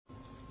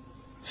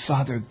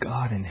Father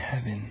God in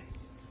heaven,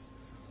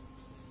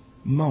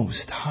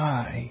 Most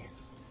High,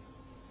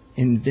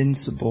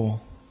 Invincible,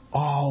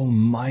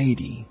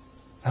 Almighty,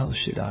 El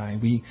Shaddai,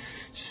 we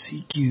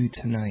seek you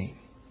tonight.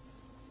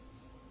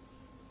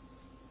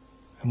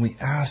 And we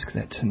ask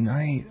that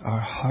tonight our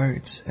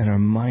hearts and our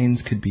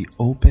minds could be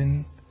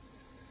open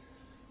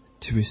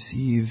to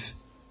receive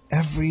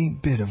every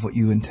bit of what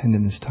you intend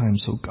in this time.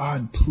 So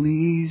God,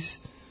 please,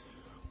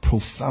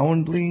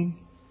 profoundly,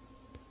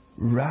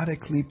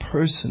 radically,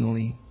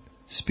 personally,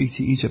 speak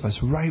to each of us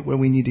right where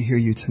we need to hear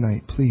you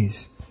tonight,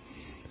 please.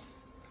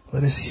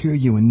 Let us hear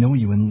you and know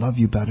you and love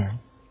you better.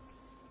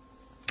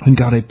 And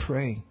God, I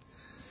pray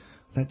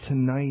that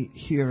tonight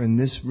here in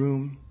this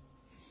room,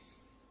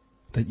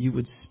 that you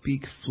would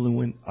speak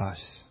fluent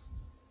us,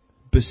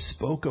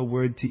 bespoke a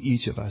word to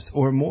each of us,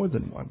 or more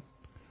than one.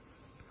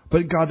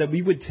 But God, that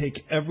we would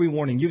take every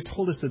warning. You've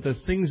told us that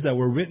the things that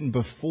were written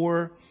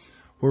before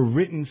were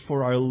written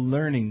for our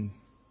learning.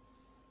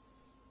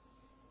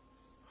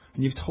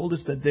 And you've told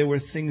us that there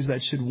were things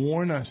that should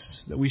warn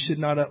us, that we should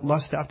not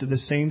lust after the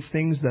same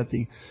things that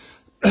the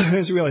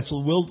Israelites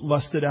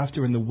lusted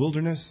after in the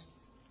wilderness.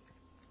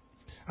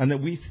 And that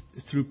we,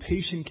 through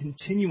patient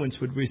continuance,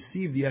 would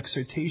receive the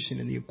exhortation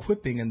and the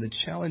equipping and the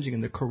challenging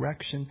and the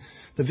correction,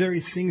 the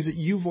very things that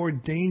you've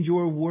ordained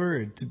your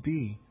word to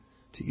be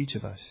to each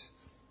of us.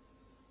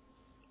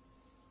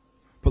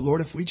 But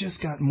Lord, if we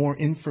just got more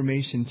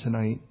information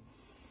tonight,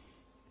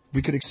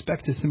 we could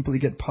expect to simply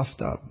get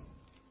puffed up.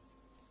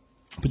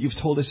 But you've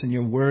told us in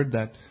your word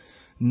that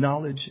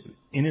knowledge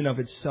in and of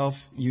itself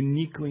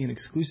uniquely and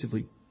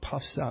exclusively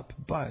puffs up,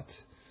 but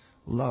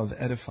love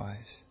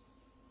edifies.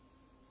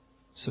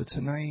 So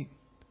tonight,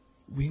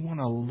 we want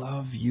to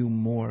love you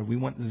more. We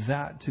want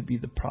that to be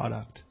the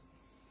product.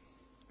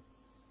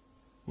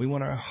 We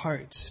want our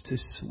hearts to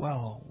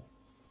swell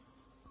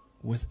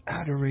with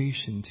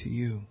adoration to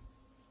you.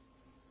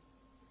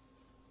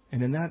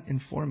 And in that,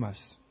 inform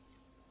us.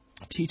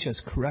 Teach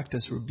us, correct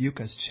us,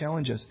 rebuke us,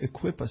 challenge us,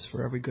 equip us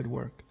for every good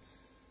work.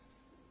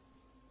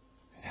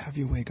 Have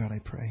your way, God, I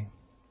pray.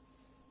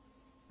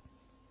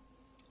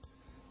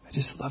 I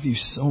just love you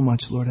so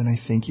much, Lord, and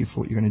I thank you for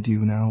what you're going to do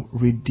now.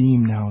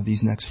 Redeem now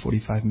these next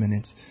 45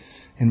 minutes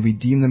and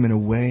redeem them in a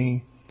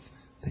way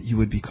that you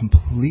would be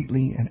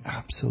completely and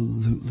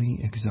absolutely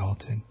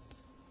exalted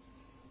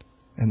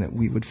and that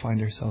we would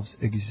find ourselves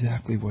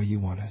exactly where you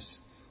want us.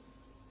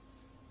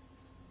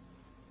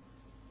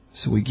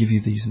 So we give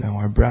you these now,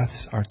 our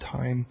breaths, our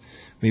time.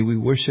 May we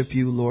worship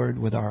you, Lord,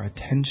 with our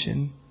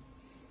attention.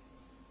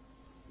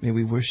 May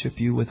we worship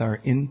you with our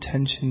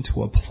intention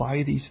to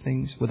apply these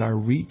things, with our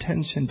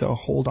retention to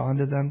hold on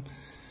to them,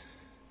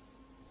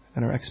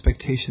 and our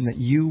expectation that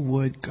you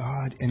would,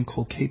 God,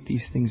 inculcate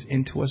these things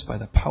into us by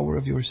the power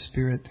of your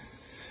Spirit,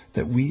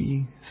 that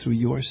we, through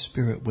your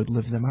Spirit, would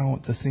live them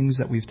out. The things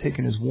that we've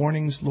taken as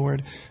warnings,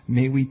 Lord,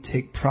 may we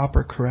take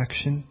proper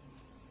correction.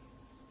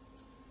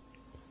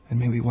 And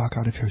may we walk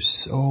out of here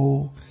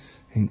so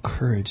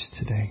encouraged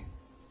today.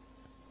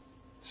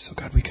 So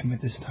God, we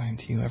commit this time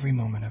to you, every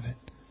moment of it.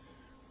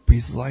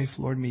 Breathe life,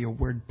 Lord. May your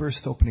word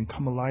burst open and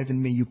come alive,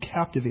 and may you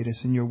captivate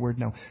us in your word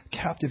now.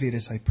 Captivate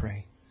us, I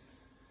pray.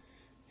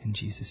 In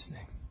Jesus'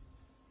 name.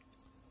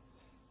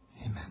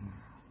 Amen.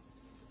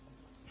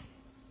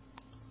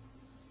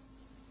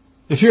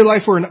 If your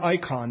life were an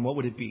icon, what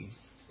would it be?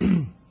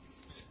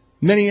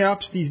 Many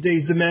apps these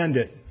days demand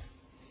it.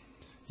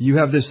 You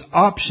have this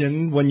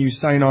option when you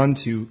sign on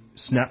to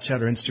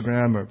Snapchat or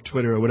Instagram or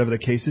Twitter or whatever the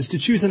case is to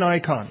choose an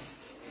icon.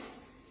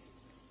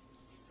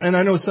 And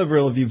I know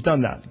several of you have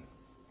done that.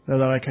 Now,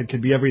 that icon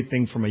could be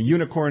everything from a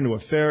unicorn to a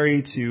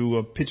fairy to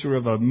a picture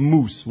of a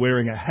moose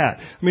wearing a hat.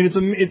 I mean,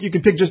 you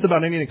can pick just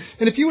about anything.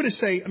 And if you were to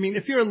say,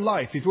 if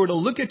you were to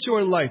look at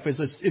your life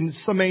in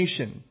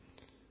summation,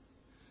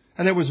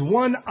 and there was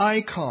one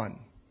icon,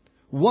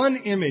 one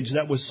image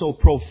that was so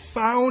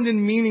profound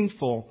and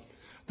meaningful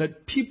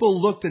that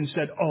people looked and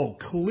said, oh,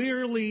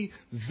 clearly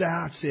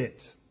that's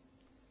it,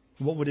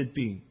 what would it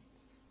be?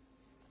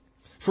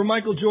 For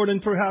Michael Jordan,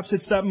 perhaps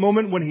it's that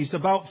moment when he's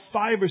about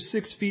 5 or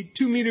 6 feet,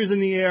 2 meters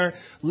in the air,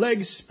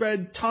 legs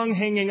spread, tongue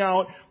hanging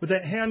out, with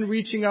that hand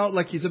reaching out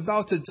like he's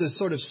about to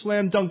sort of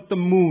slam dunk the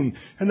moon.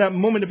 And that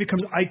moment, it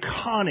becomes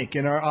iconic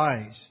in our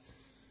eyes.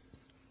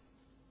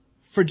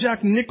 For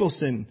Jack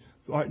Nicholson,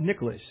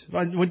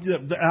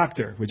 the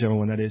actor, whichever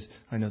one that is.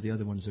 I know the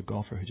other one is a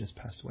golfer who just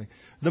passed away.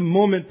 The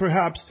moment,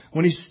 perhaps,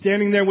 when he's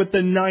standing there with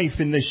the knife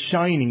in The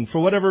Shining, for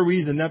whatever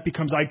reason, that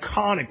becomes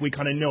iconic. We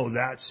kind of know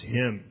that's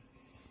him.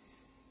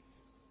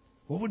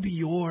 What would be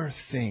your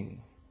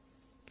thing?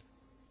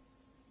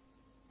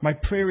 My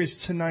prayer is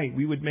tonight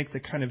we would make the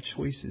kind of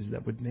choices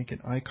that would make an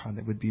icon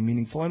that would be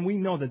meaningful. And we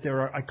know that there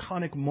are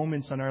iconic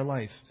moments in our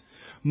life.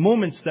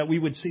 Moments that we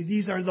would say,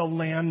 these are the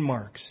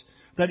landmarks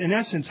that in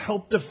essence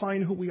help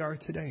define who we are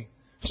today.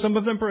 Some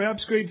of them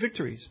perhaps great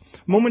victories.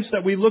 Moments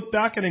that we look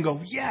back at and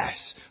go,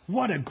 yes,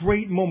 what a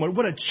great moment.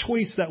 What a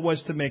choice that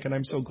was to make. And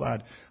I'm so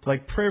glad.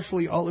 Like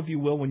prayerfully, all of you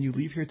will, when you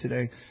leave here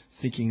today,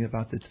 thinking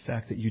about the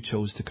fact that you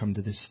chose to come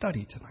to this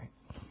study tonight.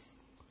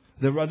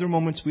 There are other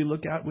moments we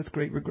look at with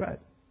great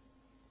regret.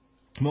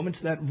 Moments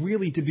that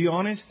really, to be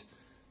honest,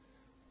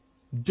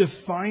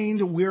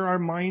 defined where our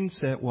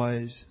mindset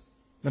was,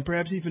 and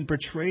perhaps even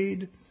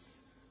portrayed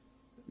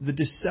the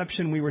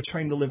deception we were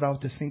trying to live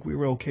out to think we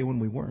were okay when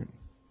we weren't.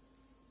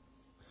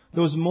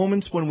 Those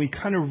moments when we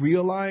kind of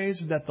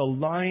realized that the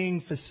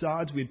lying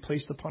facades we had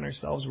placed upon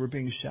ourselves were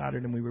being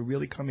shattered and we were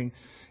really coming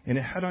in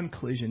a head-on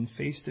collision,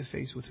 face to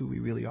face with who we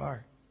really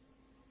are.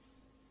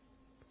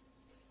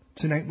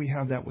 Tonight we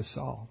have that with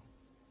Saul.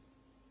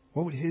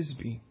 What would his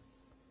be?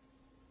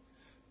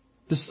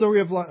 The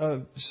story of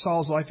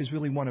Saul's life is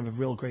really one of a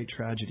real great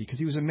tragedy because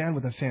he was a man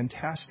with a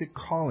fantastic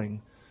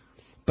calling,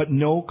 but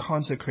no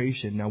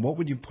consecration. Now, what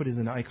would you put as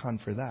an icon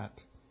for that?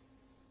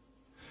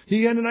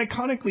 He had an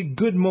iconically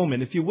good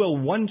moment, if you will,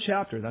 one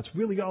chapter. That's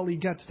really all he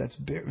gets. That's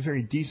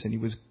very decent. He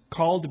was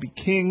called to be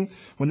king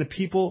when the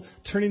people,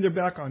 turning their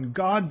back on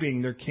God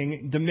being their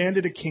king,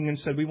 demanded a king and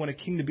said, we want a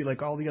king to be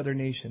like all the other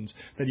nations,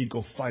 that he'd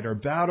go fight our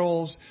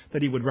battles,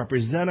 that he would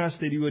represent us,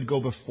 that he would go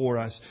before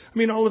us. I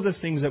mean, all of the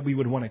things that we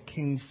would want a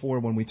king for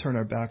when we turn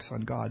our backs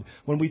on God.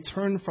 When we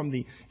turn from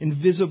the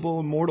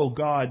invisible, immortal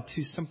God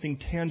to something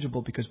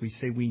tangible because we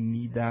say we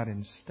need that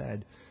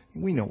instead.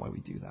 We know why we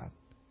do that.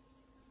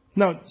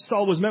 Now,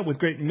 Saul was met with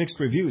great mixed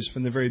reviews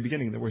from the very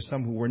beginning. There were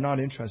some who were not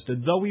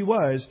interested, though he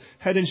was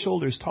head and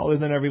shoulders taller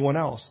than everyone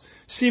else,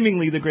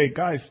 seemingly the great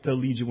guy to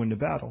lead you into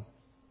battle.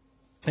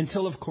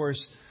 Until, of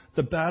course,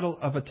 the battle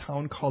of a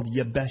town called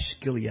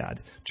Yabesh Gilead.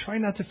 Try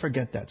not to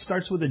forget that.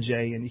 Starts with a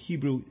J. In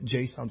Hebrew,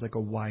 J sounds like a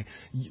Y,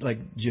 like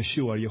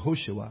Yeshua,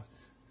 Yehoshua,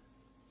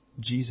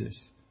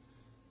 Jesus.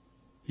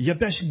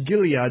 Yabesh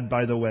Gilead,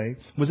 by the way,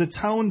 was a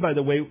town, by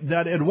the way,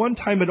 that at one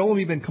time had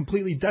only been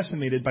completely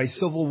decimated by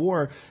civil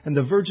war, and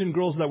the virgin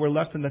girls that were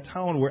left in the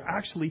town were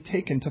actually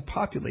taken to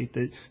populate,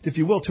 if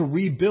you will, to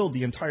rebuild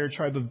the entire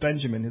tribe of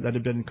Benjamin that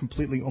had been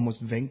completely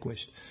almost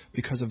vanquished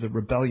because of the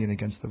rebellion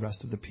against the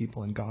rest of the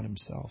people and God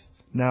himself.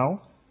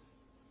 Now,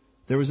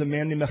 there was a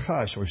man named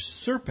Nachash, or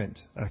serpent,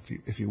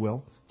 if you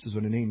will, this is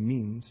what a name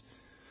means,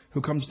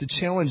 who comes to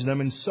challenge them,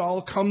 and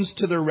Saul comes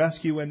to their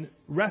rescue and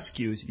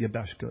rescues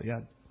Yabesh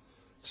Gilead.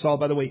 Saul,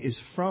 by the way,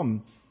 is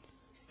from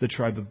the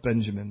tribe of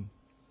Benjamin.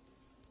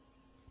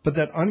 But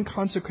that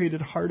unconsecrated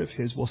heart of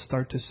his will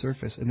start to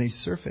surface, and they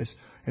surface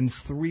in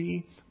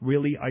three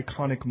really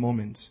iconic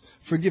moments.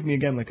 Forgive me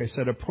again, like I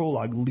said, a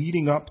prologue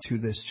leading up to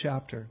this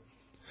chapter.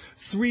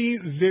 Three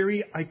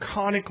very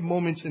iconic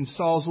moments in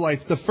Saul's life.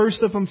 The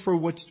first of them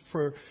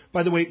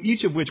by the way,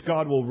 each of which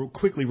God will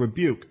quickly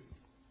rebuke.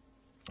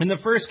 In the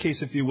first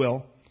case, if you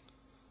will,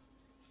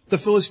 the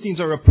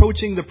Philistines are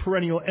approaching the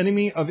perennial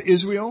enemy of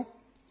Israel.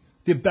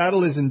 The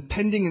battle is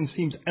impending and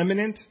seems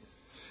imminent.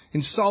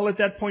 And Saul at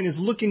that point is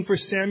looking for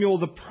Samuel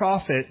the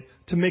prophet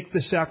to make the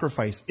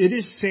sacrifice. It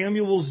is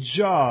Samuel's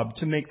job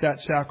to make that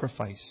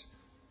sacrifice.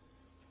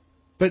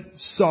 But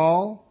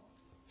Saul,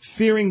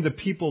 fearing the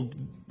people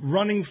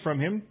running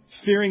from him,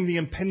 fearing the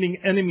impending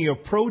enemy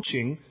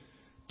approaching,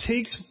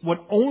 takes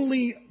what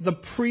only the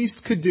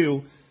priest could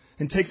do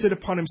and takes it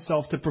upon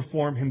himself to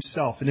perform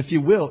himself. And if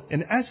you will,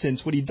 in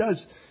essence, what he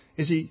does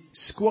is he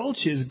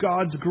squelches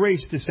God's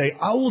grace to say,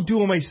 I will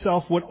do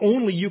myself what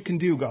only you can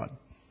do, God.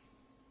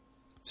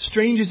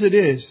 Strange as it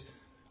is,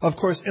 of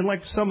course, and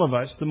like some of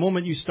us, the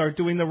moment you start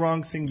doing the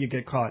wrong thing, you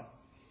get caught.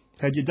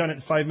 Had you done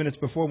it 5 minutes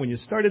before, when you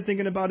started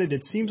thinking about it,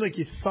 it seems like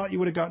you thought you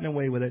would have gotten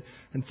away with it.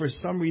 And for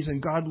some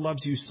reason, God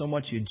loves you so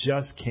much, you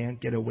just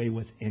can't get away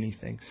with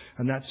anything.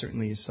 And that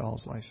certainly is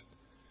Saul's life.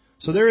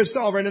 So there is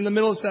Saul right in the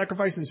middle of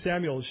sacrifice, and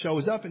Samuel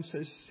shows up and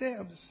says,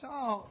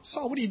 Saul,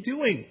 what are you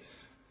doing?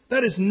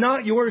 That is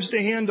not yours to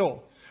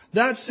handle.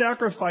 That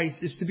sacrifice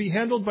is to be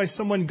handled by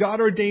someone God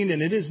ordained,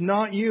 and it is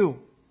not you.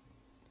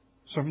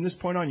 So from this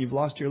point on, you've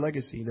lost your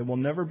legacy. There will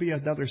never be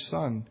another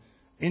son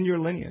in your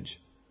lineage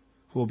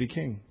who will be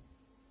king.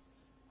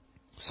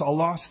 Saul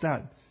lost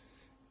that,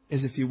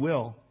 as if you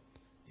will,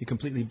 he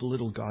completely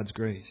belittled God's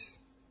grace.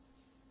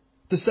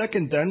 The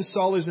second then,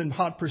 Saul is in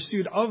hot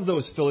pursuit of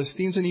those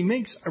Philistines, and he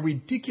makes a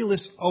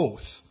ridiculous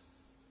oath.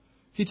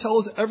 He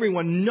tells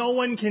everyone, no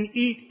one can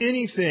eat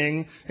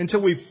anything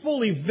until we've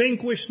fully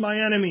vanquished my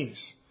enemies.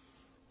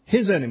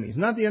 His enemies,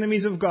 not the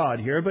enemies of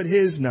God here, but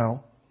his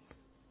now.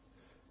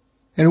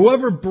 And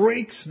whoever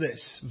breaks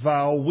this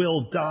vow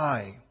will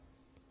die.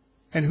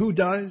 And who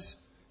does?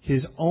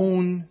 His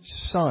own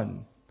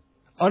son.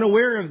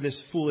 Unaware of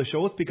this foolish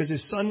oath because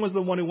his son was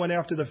the one who went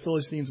after the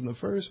Philistines in the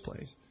first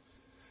place.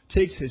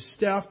 Takes his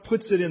staff,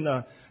 puts it in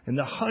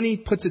the honey,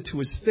 puts it to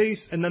his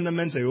face, and then the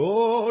men say,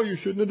 oh, you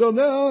shouldn't have done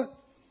that.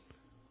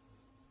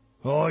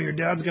 Oh, your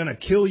dad's going to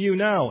kill you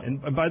now.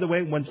 And by the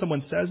way, when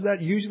someone says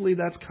that, usually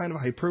that's kind of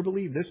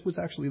hyperbole. This was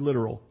actually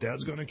literal.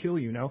 Dad's going to kill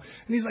you now.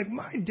 And he's like,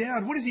 my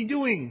dad, what is he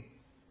doing?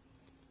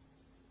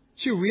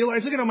 So you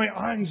realize, look at how my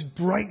eyes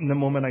brightened the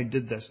moment I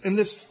did this. And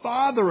this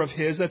father of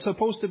his that's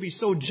supposed to be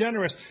so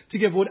generous to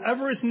give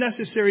whatever is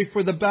necessary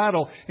for the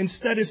battle,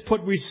 instead has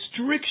put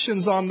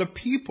restrictions on the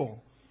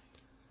people.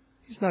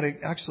 He's not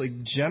actually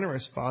a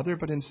generous father,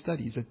 but instead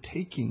he's a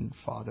taking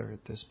father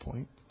at this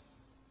point.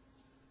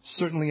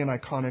 Certainly an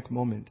iconic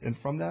moment. And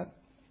from that,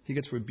 he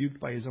gets rebuked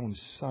by his own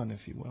son,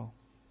 if you will.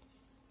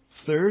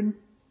 Third,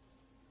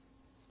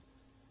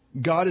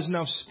 God has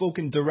now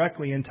spoken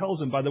directly and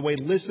tells him, by the way,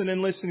 listen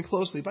and listen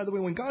closely. By the way,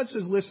 when God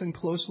says listen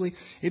closely,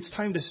 it's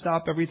time to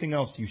stop everything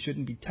else. You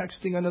shouldn't be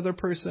texting another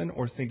person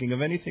or thinking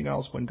of anything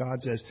else when God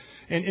says.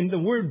 And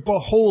the word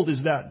behold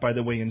is that, by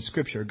the way, in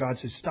Scripture. God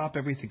says stop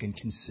everything and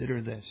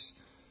consider this.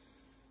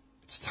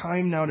 It's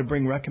time now to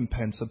bring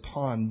recompense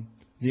upon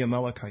the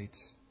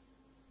Amalekites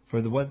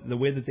for the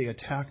way that they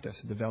attacked us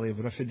at the valley of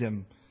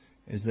Rephidim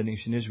as the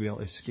nation Israel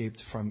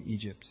escaped from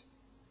Egypt.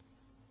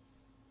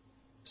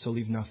 So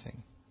leave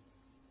nothing.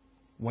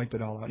 Wipe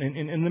it all out. And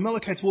the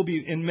Amalekites will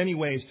be, in many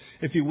ways,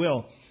 if you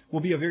will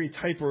be a very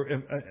type or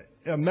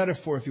a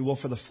metaphor, if you will,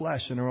 for the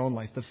flesh in our own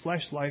life. The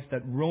flesh life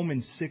that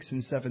Romans 6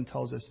 and 7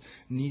 tells us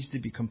needs to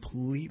be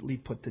completely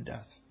put to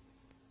death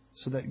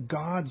so that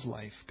God's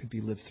life could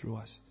be lived through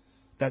us.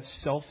 That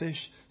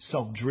selfish,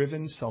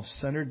 self-driven,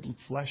 self-centered,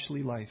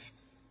 fleshly life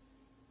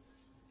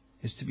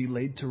is to be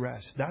laid to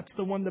rest. That's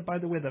the one that, by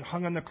the way, that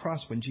hung on the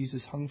cross when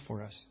Jesus hung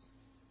for us.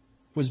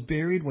 Was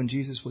buried when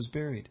Jesus was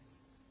buried.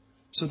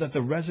 So that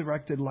the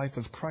resurrected life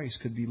of Christ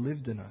could be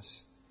lived in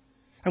us.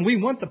 And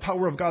we want the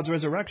power of God's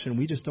resurrection.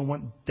 We just don't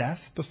want death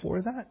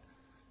before that.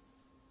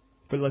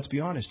 But let's be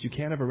honest, you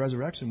can't have a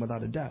resurrection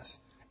without a death.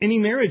 Any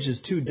marriage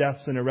is two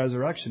deaths and a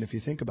resurrection, if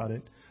you think about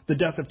it. The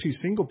death of two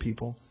single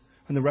people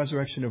and the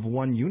resurrection of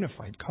one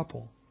unified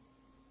couple.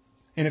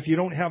 And if you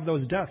don't have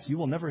those deaths, you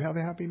will never have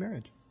a happy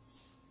marriage.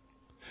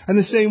 And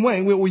the same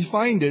way, what we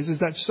find is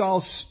that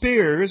Saul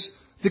spares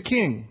the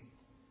king.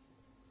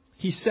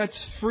 He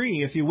sets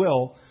free, if you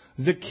will,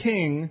 the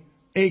king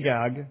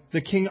Agag,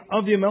 the king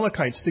of the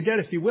Amalekites, to get,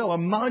 if you will, a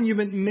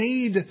monument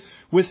made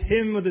with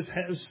him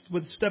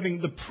with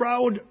stepping the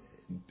proud,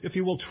 if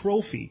you will,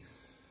 trophy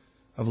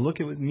of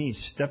look at me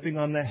stepping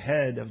on the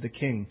head of the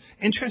king.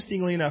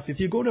 Interestingly enough, if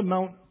you go to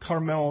Mount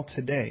Carmel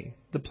today,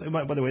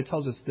 by the way, it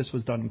tells us this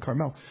was done in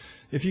Carmel.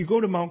 If you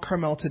go to Mount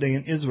Carmel today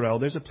in Israel,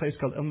 there's a place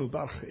called El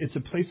Mubarach. It's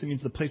a place that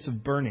means the place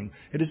of burning.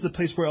 It is the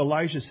place where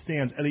Elijah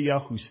stands,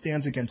 Eliyahu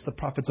stands against the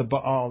prophets of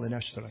Baal and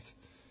Ashtaroth.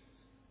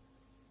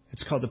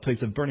 It's called the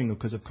place of burning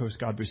because, of course,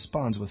 God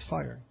responds with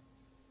fire.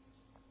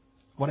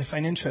 What I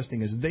find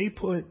interesting is they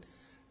put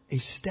a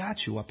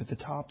statue up at the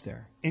top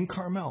there in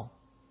Carmel,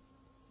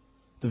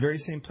 the very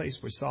same place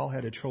where Saul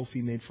had a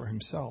trophy made for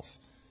himself.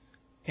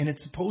 And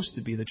it's supposed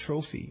to be the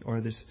trophy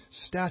or this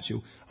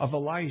statue of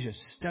Elijah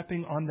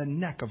stepping on the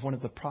neck of one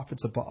of the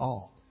prophets of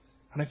Baal.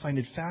 And I find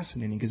it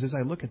fascinating because as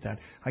I look at that,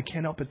 I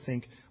can't help but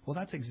think, well,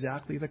 that's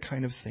exactly the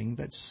kind of thing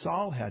that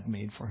Saul had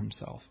made for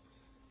himself.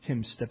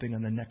 Him stepping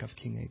on the neck of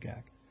King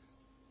Agag.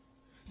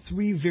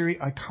 3 very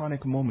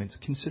iconic moments.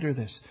 Consider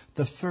this.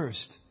 The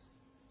first,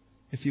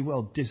 if you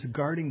will,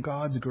 discarding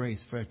God's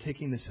grace for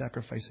taking the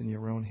sacrifice in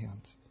your own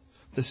hands.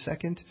 The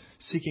second,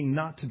 seeking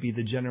not to be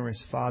the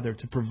generous father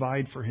to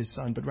provide for his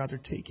son, but rather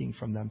taking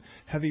from them,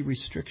 heavy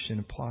restriction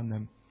upon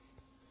them.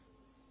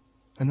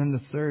 And then the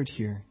third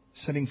here,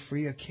 setting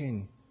free a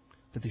king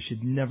that they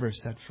should never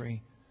set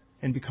free,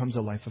 and becomes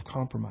a life of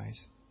compromise.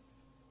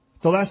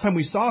 The last time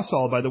we saw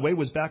Saul, by the way,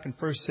 was back in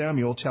 1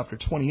 Samuel chapter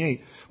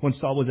 28, when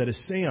Saul was at a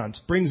seance.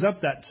 Brings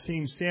up that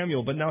same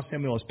Samuel, but now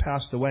Samuel has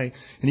passed away.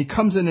 And he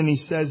comes in and he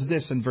says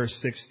this in verse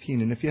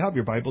 16. And if you have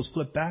your Bibles,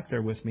 flip back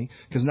there with me,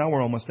 because now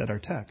we're almost at our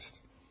text.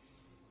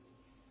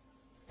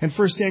 In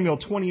 1 Samuel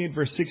 28,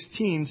 verse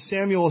 16,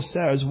 Samuel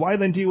says, "Why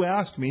then do you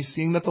ask me,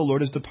 seeing that the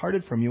Lord has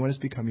departed from you and has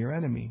become your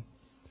enemy?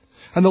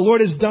 And the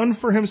Lord has done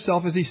for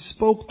himself as he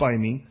spoke by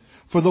me.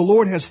 For the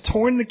Lord has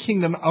torn the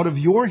kingdom out of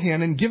your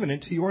hand and given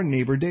it to your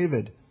neighbor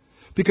David.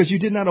 Because you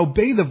did not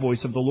obey the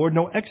voice of the Lord,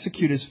 nor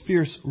execute his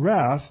fierce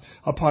wrath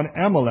upon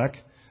Amalek.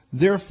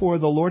 Therefore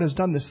the Lord has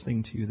done this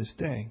thing to you this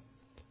day.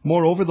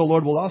 Moreover, the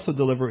Lord will also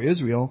deliver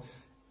Israel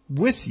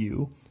with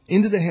you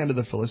into the hand of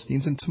the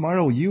Philistines, and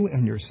tomorrow you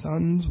and your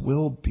sons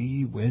will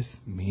be with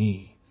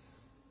me.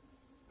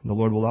 And the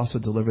Lord will also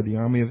deliver the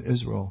army of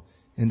Israel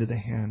into the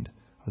hand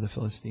of the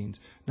Philistines."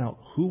 Now,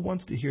 who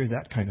wants to hear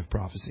that kind of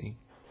prophecy?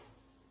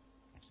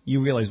 You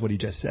realize what he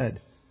just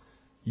said.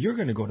 You're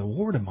going to go to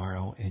war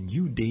tomorrow, and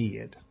you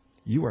dead.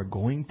 You are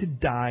going to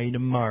die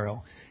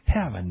tomorrow.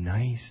 Have a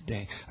nice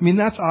day. I mean,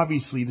 that's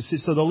obviously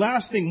so the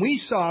last thing we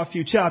saw a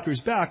few chapters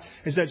back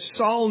is that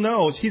Saul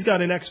knows he's got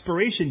an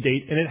expiration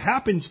date, and it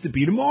happens to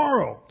be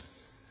tomorrow.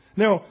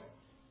 Now,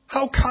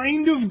 how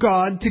kind of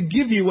God to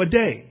give you a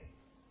day.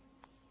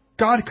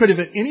 God could have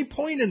at any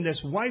point in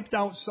this wiped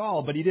out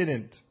Saul, but he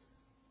didn't.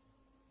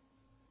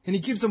 And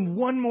he gives them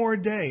one more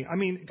day. I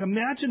mean,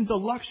 imagine the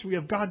luxury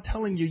of God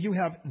telling you you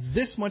have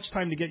this much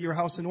time to get your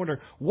house in order.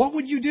 What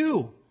would you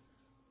do?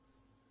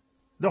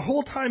 The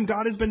whole time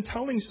God has been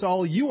telling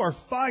Saul, you are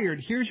fired.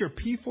 Here's your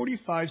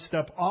P45,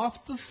 step off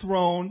the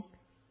throne.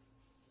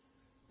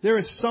 There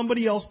is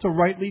somebody else to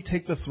rightly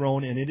take the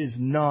throne, and it is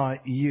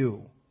not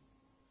you.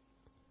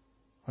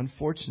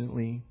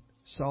 Unfortunately,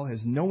 Saul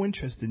has no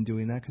interest in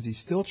doing that because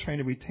he's still trying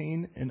to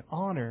retain an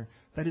honor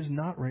that is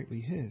not rightly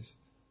his.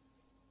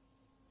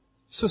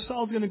 So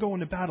Saul's going to go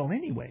into battle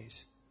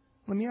anyways.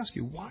 Let me ask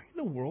you, why in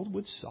the world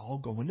would Saul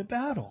go into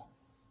battle?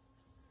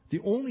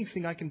 The only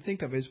thing I can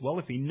think of is, well,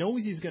 if he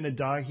knows he's going to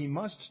die, he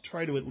must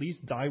try to at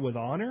least die with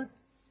honor.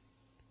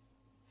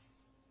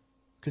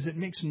 Because it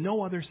makes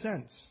no other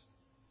sense.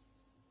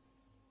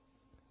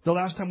 The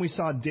last time we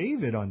saw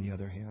David, on the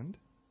other hand,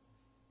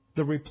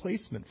 the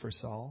replacement for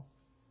Saul,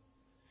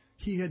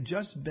 he had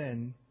just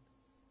been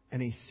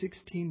in a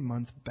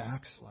 16-month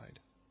backslide.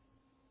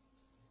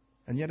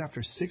 And yet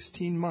after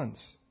 16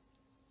 months,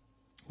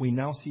 we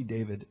now see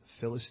David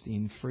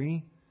Philistine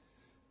free.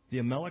 The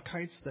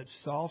Amalekites that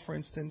Saul, for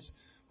instance,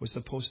 was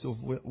supposed to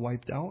have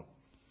wiped out,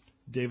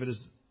 David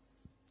is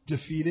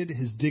defeated.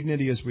 His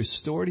dignity is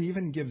restored. He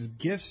even gives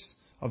gifts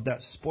of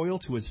that spoil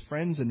to his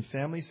friends and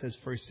family, says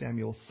 1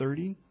 Samuel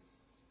 30.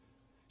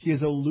 He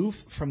is aloof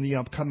from the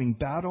upcoming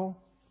battle,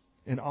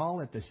 and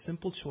all at the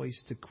simple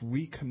choice to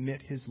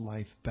recommit his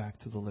life back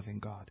to the living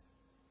God.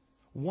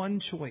 One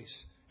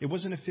choice. It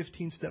wasn't a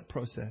 15-step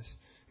process.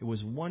 It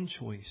was one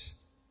choice.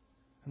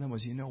 And that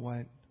was, you know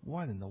what?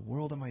 What in the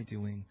world am I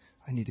doing?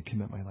 I need to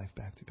commit my life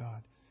back to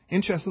God.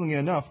 Interestingly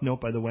enough, note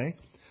by the way,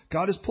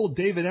 God has pulled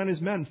David and his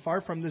men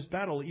far from this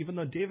battle, even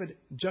though David,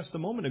 just a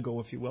moment ago,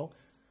 if you will,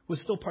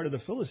 was still part of the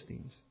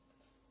Philistines.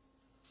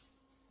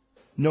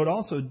 Note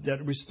also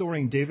that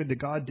restoring David to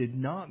God did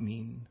not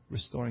mean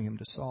restoring him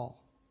to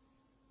Saul.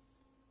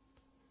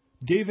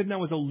 David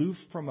now is aloof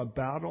from a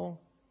battle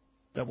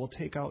that will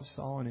take out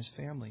Saul and his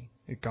family.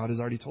 God has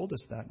already told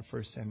us that in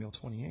 1 Samuel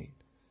 28.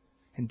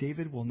 And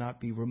David will not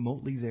be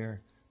remotely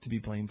there to be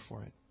blamed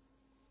for it.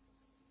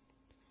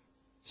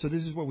 So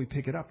this is where we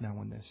pick it up now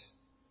on this.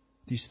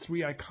 These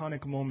three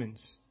iconic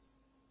moments,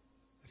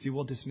 if you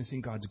will,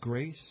 dismissing God's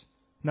grace,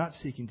 not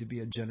seeking to be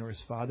a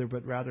generous father,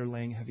 but rather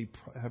laying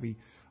heavy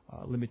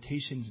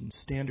limitations and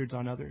standards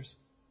on others.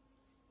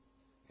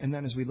 And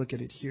then as we look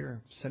at it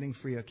here, setting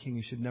free a king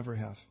you should never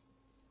have.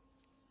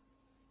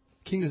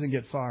 King doesn't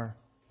get far,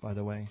 by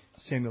the way.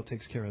 Samuel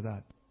takes care of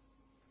that.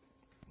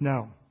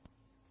 Now,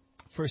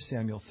 1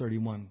 Samuel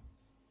 31.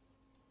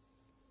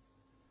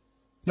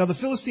 Now the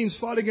Philistines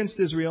fought against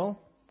Israel,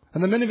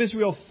 and the men of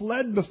Israel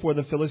fled before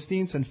the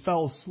Philistines and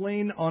fell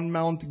slain on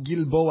Mount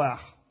Gilboa.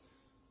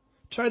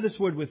 Try this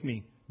word with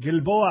me.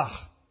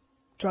 Gilboa.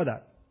 Try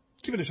that.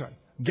 Give it a try.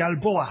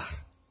 Gilboa.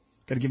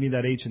 Got to give me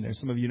that H in there.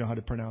 Some of you know how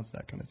to pronounce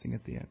that kind of thing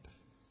at the end.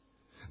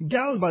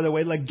 Gal, by the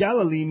way, like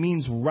Galilee,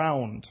 means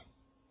round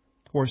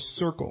or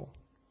circle.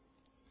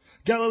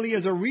 Galilee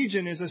as a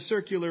region is a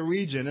circular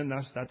region, and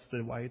that's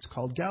why it's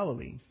called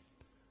Galilee.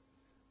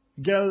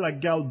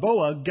 Like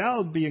Gilboa,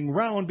 Gal being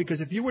round,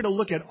 because if you were to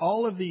look at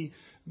all of the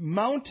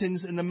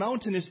mountains in the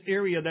mountainous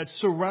area that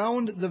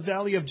surround the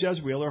valley of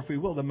Jezreel, or if we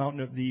will,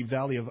 the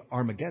valley of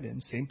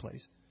Armageddon, same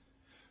place,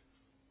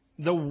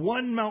 the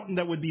one mountain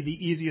that would be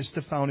the easiest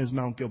to find is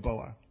Mount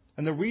Gilboa.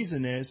 And the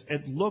reason is,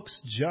 it looks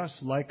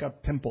just like a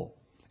pimple.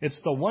 It's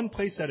the one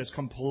place that is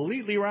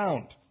completely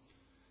round.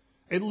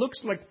 It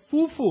looks like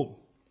fufu.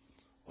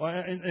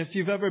 And if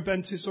you've ever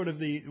been to sort of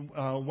the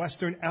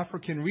Western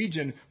African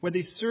region where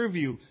they serve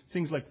you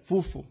things like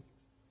fufu.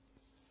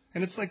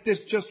 And it's like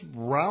this just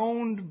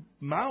round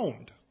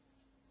mound.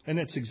 And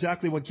it's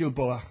exactly what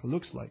Gilboa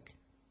looks like.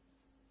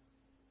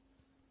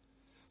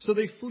 So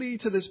they flee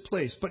to this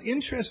place. But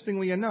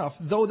interestingly enough,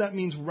 though that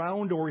means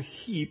round or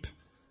heap,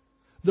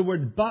 the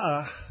word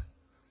ba'ach,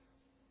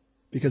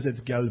 because it's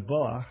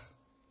Gilboa,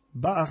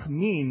 ba'ach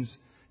means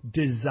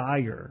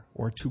desire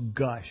or to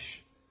gush.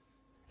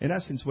 In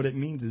essence, what it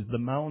means is the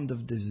mound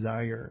of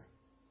desire,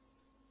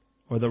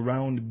 or the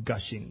round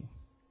gushing.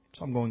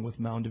 So I'm going with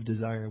mound of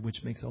desire,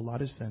 which makes a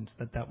lot of sense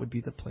that would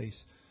be the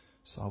place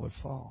Saul would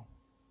fall.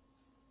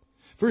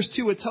 Verse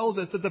 2, it tells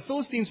us that the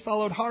Philistines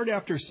followed hard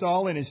after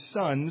Saul and his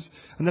sons,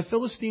 and the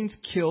Philistines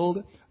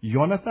killed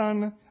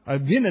Jonathan,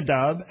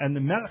 Abinadab, and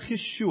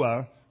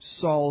Malchishua,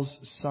 Saul's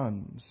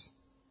sons.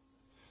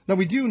 Now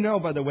we do know,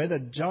 by the way,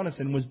 that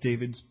Jonathan was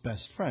David's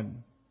best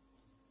friend,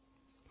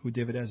 who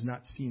David has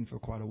not seen for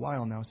quite a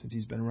while now since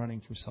he's been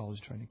running from Saul who's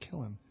trying to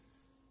kill him.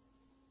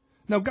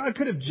 Now, God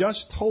could have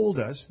just told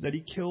us that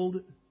he killed,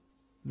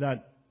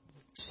 that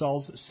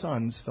Saul's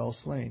sons fell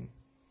slain.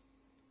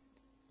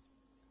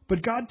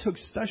 But God took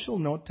special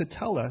note to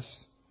tell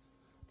us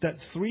that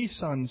 3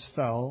 sons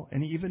fell,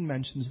 and he even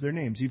mentions their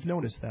names. You've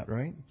noticed that,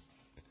 right?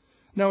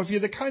 Now, if you're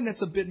the kind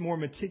that's a bit more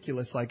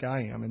meticulous like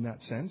I am in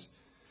that sense,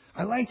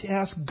 I like to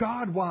ask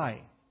God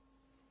why.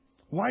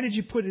 Why did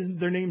you put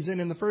their names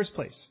in the first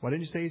place? Why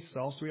didn't you say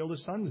Saul's 3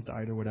 oldest sons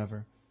died or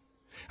whatever?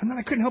 And then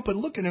I couldn't help but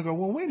look and go,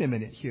 well, wait a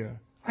minute here.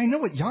 I know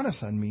what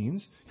Jonathan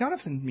means.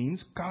 Jonathan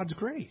means God's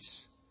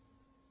grace.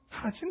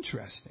 That's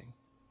interesting.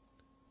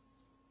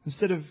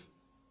 Instead of,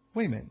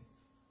 wait a minute.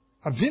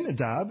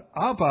 Abinadab,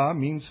 Abba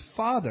means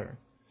father.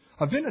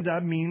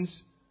 Abinadab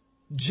means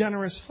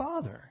generous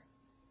father.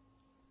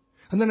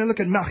 And then I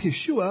look at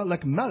Malchishua,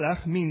 like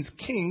Malach means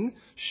king.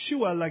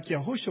 Shua, like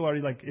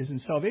Yahushua, like is in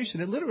salvation.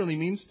 It literally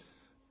means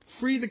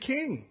free the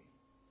king.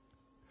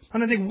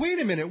 And I think, wait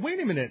a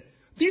minute.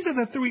 These are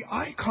the 3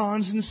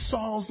 icons in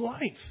Saul's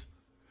life.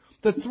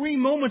 The 3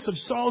 moments of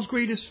Saul's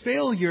greatest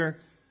failure.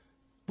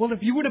 Well,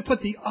 if you were to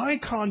put the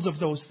icons of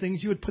those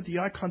things, you would put the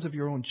icons of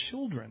your own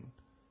children.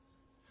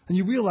 And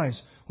you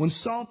realize when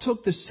Saul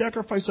took the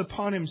sacrifice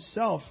upon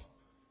himself,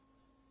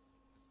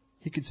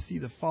 he could see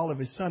the fall of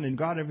his son. And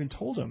God even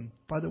told him,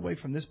 by the way,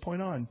 from this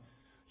point on,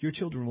 your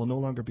children will no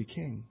longer be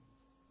king.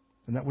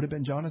 And that would have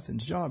been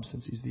Jonathan's job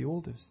since he's the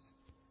oldest.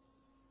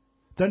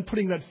 Then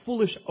putting that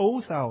foolish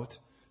oath out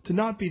to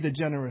not be the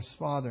generous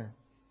father,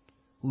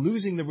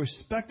 losing the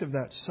respect of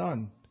that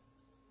son.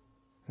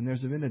 And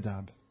there's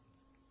Abinadab.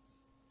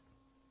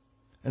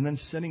 And then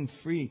setting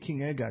free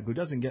King Agag, who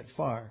doesn't get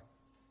far,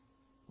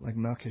 like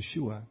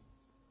Malchishua.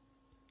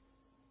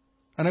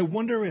 And I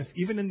wonder if,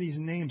 even in these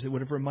names, it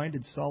would have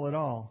reminded Saul at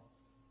all.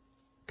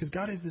 Because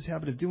God has this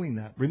habit of doing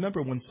that.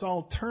 Remember, when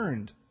Saul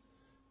turned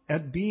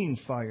at being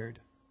fired,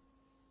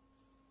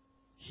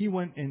 he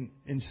went and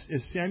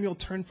as Samuel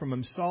turned from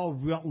him, Saul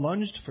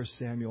lunged for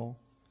Samuel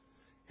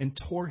and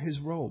tore his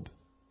robe.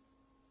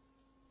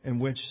 In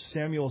which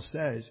Samuel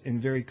says,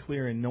 in very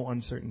clear and no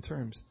uncertain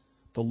terms,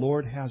 the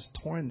Lord has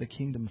torn the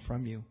kingdom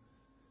from you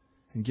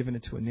and given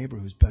it to a neighbor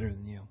who's better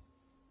than you.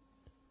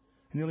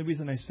 And the only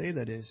reason I say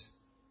that is,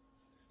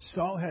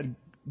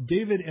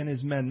 David and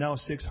his men, now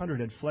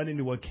 600, had fled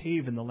into a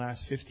cave in the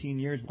last 15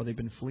 years while they've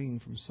been fleeing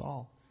from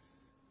Saul.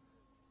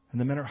 And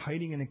the men are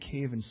hiding in a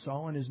cave, and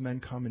Saul and his men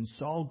come, and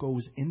Saul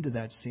goes into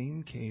that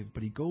same cave,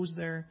 but he goes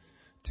there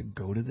to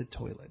go to the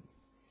toilet.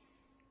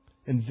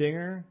 And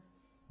there,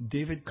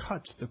 David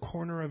cuts the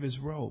corner of his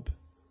robe.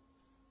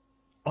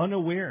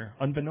 Unaware,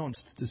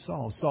 unbeknownst to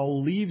Saul.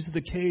 Saul leaves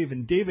the cave,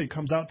 and David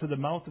comes out to the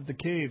mouth of the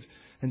cave,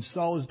 and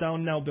Saul is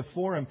down now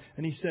before him,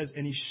 and he says,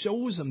 and he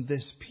shows him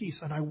this piece.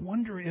 And I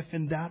wonder if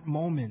in that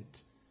moment,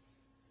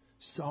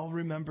 Saul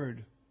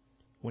remembered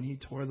when he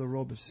tore the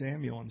robe of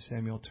Samuel, and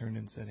Samuel turned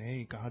and said,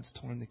 hey, God's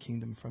torn the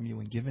kingdom from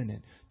you and given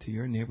it to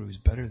your neighbor who's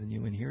better than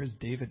you. And here is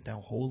David now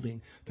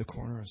holding the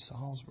corner of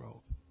Saul's robe.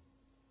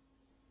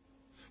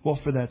 Well,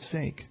 for that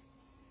sake,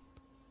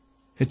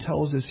 it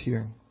tells us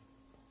here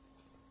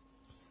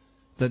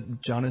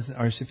that Jonathan,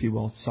 or if you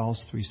will,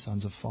 Saul's 3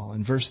 sons have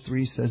fallen. Verse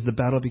 3 says, the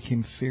battle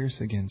became fierce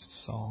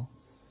against Saul.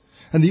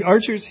 And the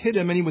archers hit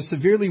him, and he was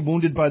severely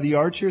wounded by the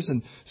archers.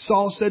 And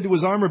Saul said to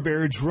his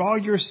armor-bearer, draw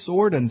your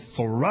sword and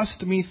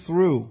thrust me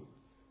through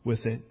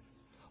with it,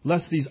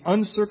 lest these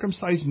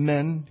uncircumcised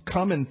men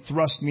come and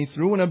thrust me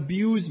through and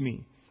abuse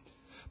me.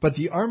 But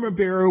the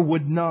armor-bearer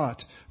would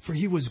not, for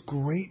he was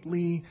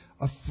greatly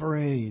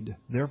afraid.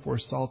 Therefore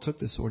Saul took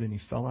the sword, and he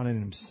fell on it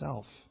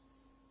himself.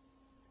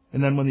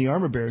 And then when the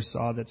armor-bearer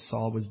saw that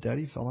Saul was dead,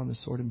 he fell on the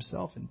sword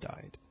himself and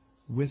died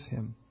with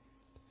him.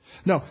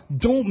 Now,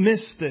 don't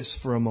miss this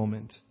for a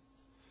moment.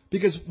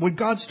 Because what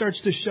God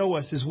starts to show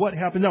us is what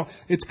happened. Now,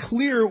 it's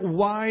clear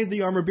why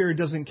the armor-bearer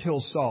doesn't kill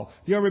Saul.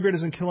 The armor-bearer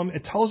doesn't kill him.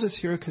 It tells us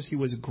here because he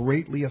was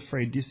greatly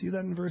afraid. Do you see that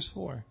in verse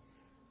 4?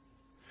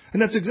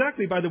 And that's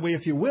exactly, by the way,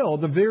 if you will,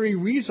 the very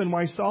reason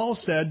why Saul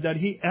said that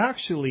he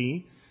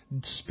actually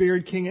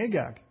spared King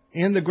Agag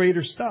and the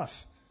greater stuff.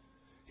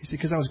 He said,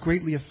 because I was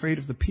greatly afraid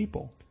of the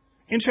people.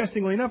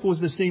 Interestingly enough, it was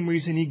the same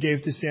reason he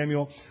gave to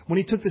Samuel when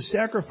he took the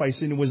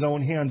sacrifice into his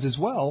own hands as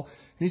well.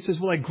 And he says,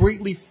 well, I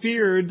greatly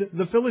feared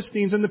the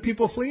Philistines and the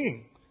people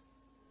fleeing.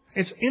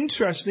 It's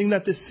interesting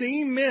that the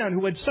same man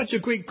who had such a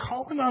great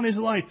calling on his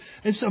life,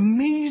 this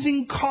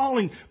amazing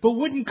calling, but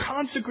wouldn't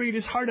consecrate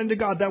his heart unto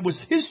God, that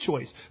was his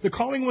choice. The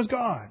calling was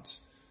God's.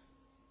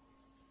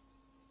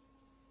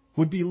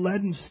 Would be led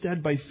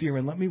instead by fear.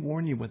 And let me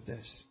warn you with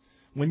this.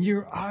 When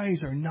your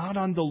eyes are not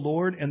on the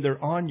Lord and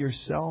they're on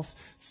yourself,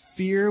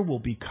 fear will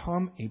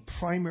become a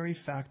primary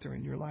factor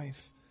in your life.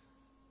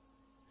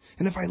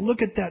 And if I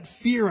look at that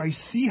fear, I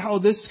see how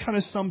this kind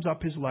of sums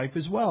up his life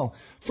as well.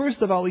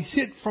 First of all, he's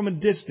hit from a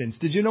distance.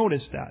 Did you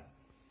notice that?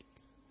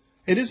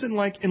 It isn't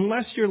like,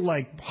 unless you're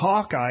like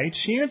Hawkeye,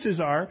 chances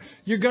are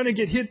you're going to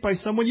get hit by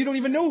someone you don't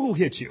even know who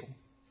hit you.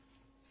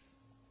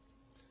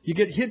 You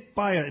get hit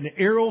by an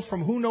arrow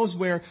from who knows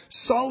where.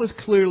 Saul is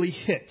clearly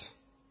hit.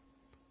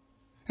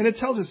 And it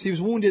tells us he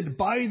was wounded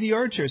by the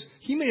archers.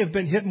 He may have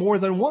been hit more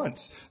than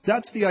once.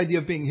 That's the idea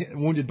of being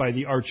wounded by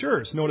the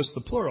archers. Notice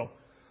the plural.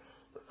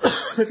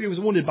 If he was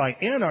wounded by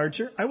an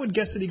archer, I would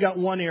guess that he got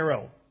one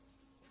arrow.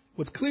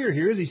 What's clear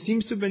here is he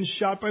seems to have been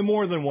shot by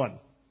more than one.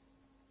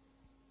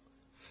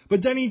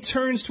 But then he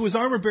turns to his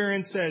armor-bearer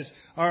and says,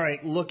 all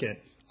right, look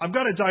it. I've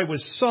got to die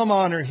with some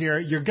honor here.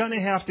 You're going to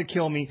have to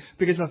kill me,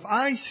 because if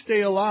I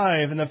stay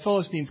alive and the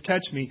Philistines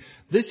catch me,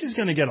 this is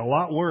going to get a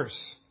lot worse.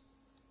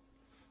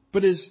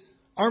 But his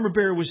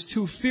armor-bearer was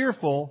too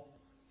fearful,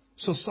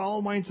 so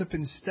Saul winds up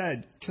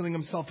instead killing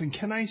himself. And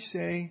can I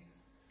say,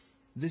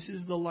 this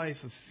is the life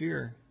of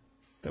fear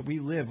that we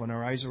live when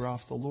our eyes are off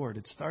the Lord.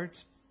 It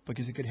starts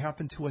because it could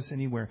happen to us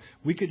anywhere.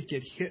 We could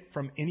get hit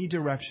from any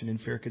direction and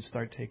fear could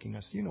start taking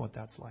us. You know what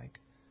that's like.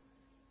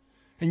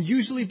 And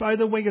usually, by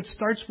the way, it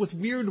starts with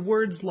weird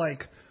words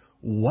like,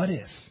 what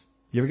if?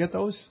 You ever get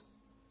those?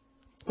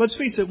 Let's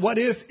face it, what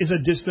if is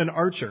a distant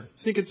archer.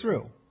 Think it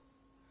through.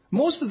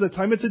 Most of the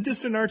time, it's a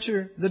distant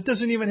archer that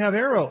doesn't even have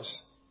arrows.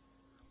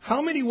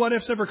 How many what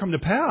ifs ever come to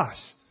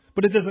pass?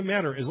 But it doesn't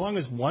matter. As long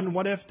as one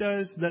what if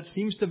does, that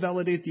seems to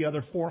validate the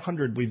other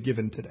 400 we've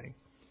given today.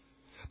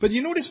 But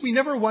you notice we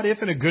never what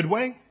if in a good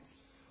way.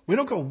 We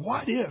don't go,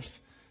 what if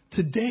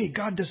today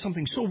God does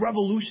something so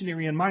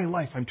revolutionary in my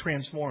life, I'm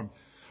transformed?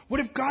 What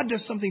if God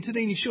does something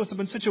today and He shows up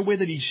in such a way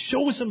that He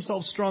shows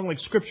Himself strong like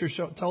Scripture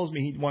tells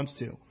me He wants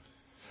to?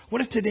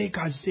 What if today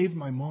God saved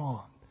my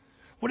mom?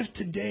 What if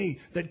today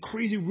that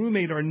crazy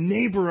roommate or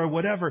neighbor or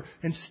whatever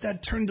instead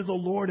turned to the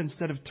Lord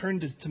instead of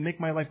turned to make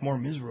my life more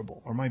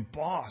miserable, or my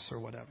boss or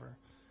whatever?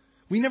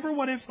 We never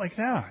what if like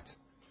that.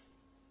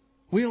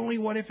 We only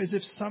what if as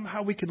if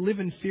somehow we could live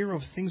in fear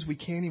of things we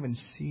can't even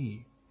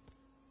see.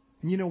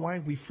 And you know why?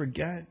 We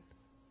forget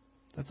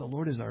that the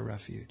Lord is our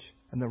refuge,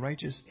 and the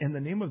righteous in the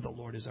name of the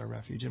Lord is our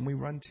refuge, and we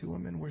run to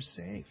Him and we're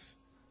safe.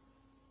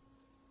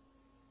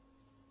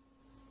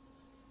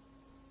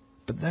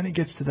 But then it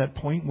gets to that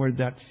point where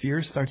that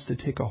fear starts to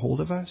take a hold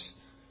of us.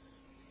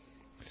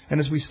 And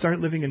as we start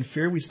living in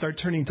fear, we start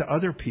turning to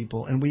other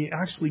people, and we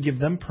actually give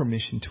them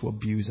permission to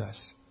abuse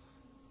us.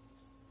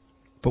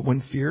 But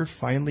when fear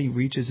finally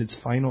reaches its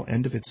final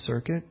end of its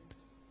circuit,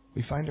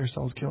 we find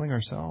ourselves killing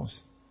ourselves.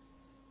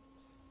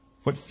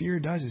 What fear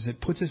does is it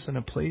puts us in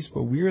a place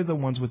where we're the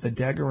ones with the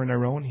dagger in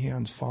our own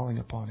hands falling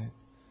upon it.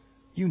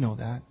 You know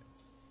that.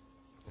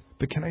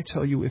 But can I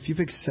tell you, if you've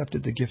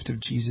accepted the gift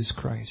of Jesus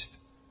Christ,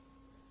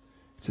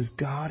 it says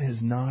God has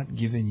not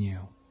given you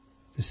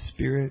the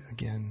spirit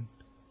again,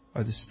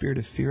 or the spirit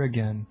of fear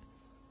again,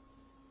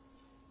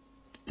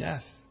 to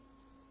death.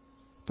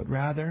 But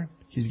rather,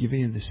 He's given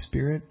you the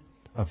spirit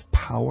of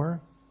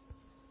power,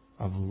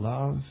 of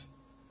love,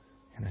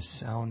 and a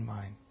sound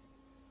mind.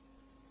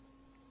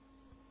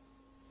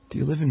 Do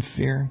you live in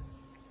fear?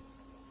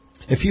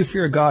 If you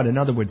fear God, in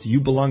other words, you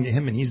belong to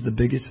Him and He's the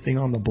biggest thing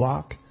on the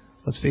block,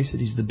 let's face it,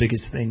 He's the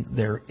biggest thing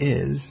there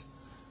is,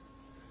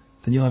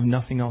 then you'll have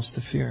nothing else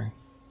to fear.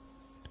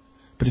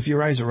 But if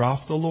your eyes are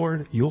off the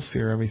Lord, you'll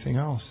fear everything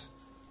else.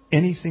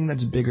 Anything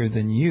that's bigger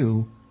than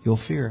you,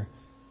 you'll fear.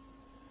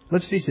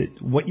 Let's face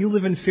it, what you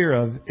live in fear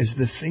of is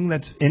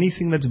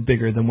anything that's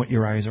bigger than what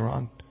your eyes are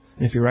on.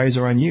 And if your eyes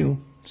are on you,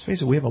 let's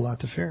face it, we have a lot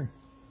to fear.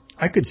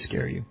 I could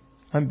scare you.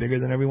 I'm bigger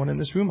than everyone in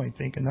this room, I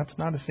think, and that's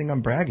not a thing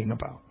I'm bragging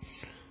about.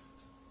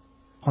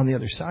 On the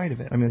other side of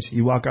it, I mean,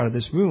 you walk out of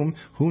this room,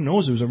 who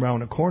knows who's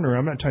around a corner?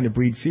 I'm not trying to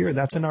breed fear.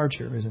 That's an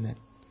archer, isn't it?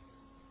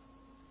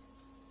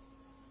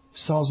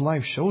 Saul's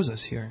life shows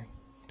us here.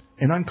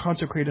 An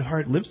unconsecrated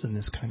heart lives in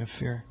this kind of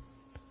fear.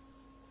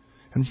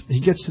 And he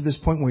gets to this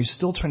point where he's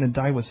still trying to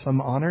die with some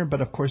honor,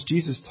 but of course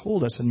Jesus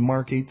told us in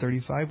Mark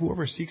 8:35,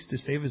 whoever seeks to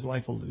save his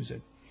life will lose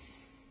it.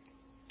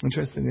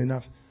 Interestingly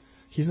enough,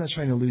 he's not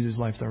trying to lose his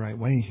life the right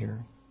way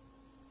here.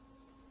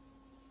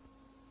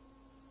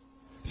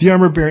 The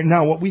armor bearer.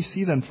 Now, what we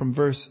see then from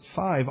verse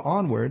 5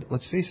 onward,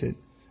 let's face it,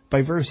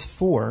 by verse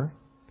 4,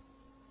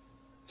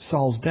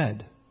 Saul's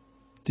dead.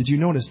 Did you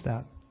notice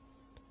that?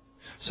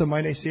 So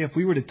might I say, if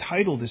we were to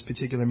title this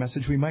particular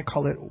message, we might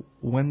call it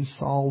When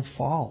Saul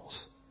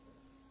Falls.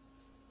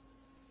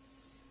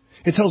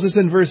 It tells us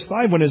in verse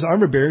 5, when his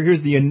armor bearer,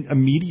 here's the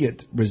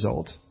immediate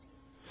result.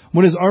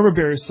 When his armor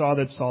bearer saw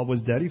that Saul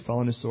was dead, he fell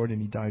on his sword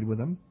and he died with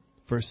him.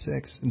 Verse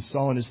 6, and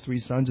Saul and his 3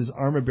 sons, his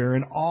armor bearer,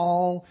 and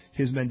all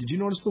his men. Did you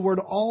notice the word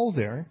all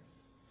there?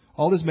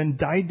 All his men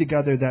died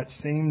together that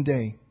same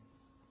day.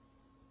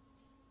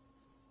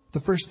 The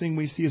first thing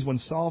we see is when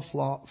Saul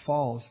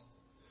falls,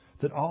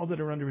 that all that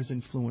are under his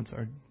influence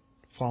are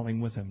falling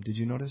with him. Did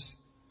you notice?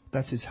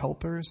 That's his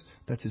helpers.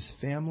 That's his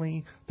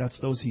family. That's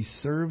those he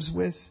serves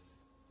with.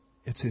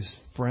 It's his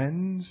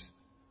friends.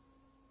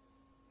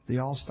 They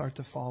all start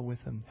to fall with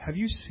him. Have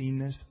you seen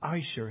this?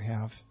 I sure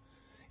have.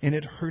 And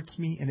it hurts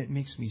me and it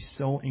makes me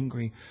so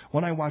angry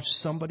when I watch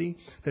somebody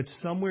that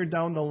somewhere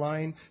down the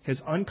line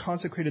has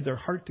unconsecrated their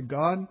heart to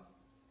God,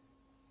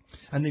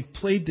 and they've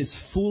played this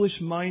foolish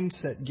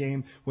mindset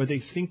game where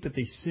they think that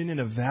they sin in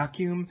a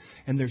vacuum,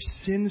 and their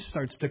sin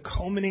starts to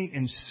culminate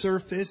and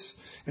surface.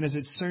 And as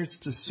it starts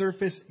to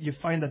surface, you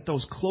find that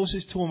those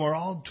closest to them are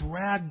all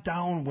dragged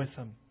down with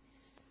them.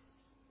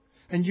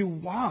 And you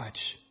watch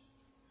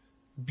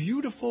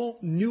beautiful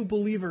new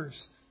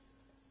believers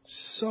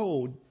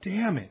so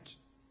damaged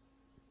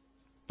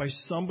by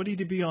somebody,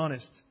 to be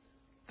honest,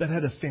 that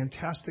had a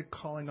fantastic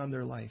calling on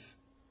their life,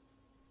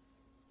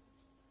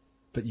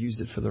 but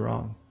used it for the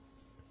wrong.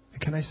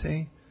 And can I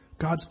say,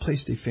 God's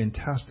placed a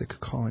fantastic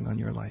calling on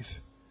your life,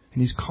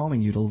 and He's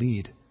calling you to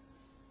lead.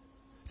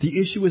 The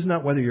issue is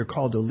not whether you're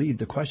called to lead.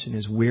 The question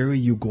is, where are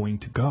you going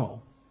to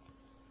go?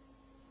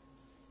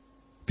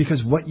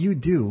 Because what you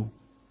do,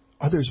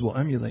 others will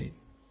emulate.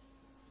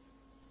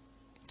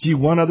 Do you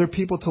want other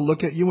people to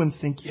look at you and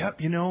think, yep,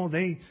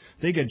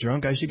 they get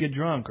drunk, I should get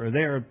drunk. Or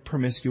they're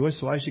promiscuous,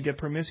 so I should get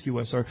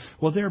promiscuous. Or,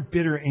 well, they're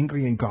bitter,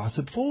 angry, and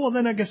gossipful. Well,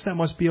 then I guess that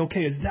must be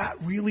okay. Is that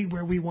really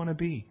where we want to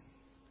be?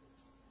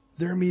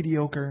 They're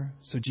mediocre,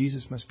 so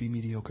Jesus must be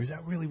mediocre. Is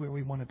that really where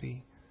we want to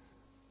be?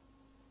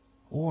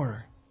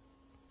 Or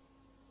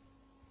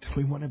do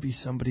we want to be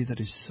somebody that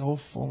is so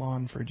full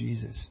on for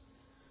Jesus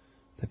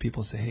that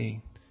people say,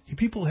 hey,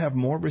 people have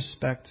more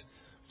respect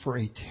for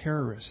a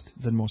terrorist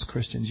than most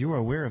Christians. You are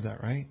aware of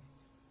that, right?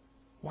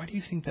 Why do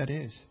you think that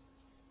is?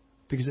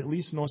 Because at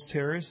least most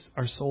terrorists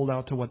are sold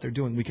out to what they're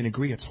doing. We can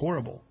agree it's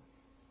horrible.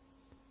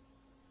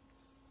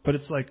 But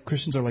it's like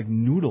Christians are like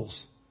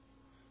noodles.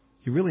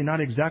 You're really not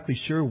exactly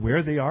sure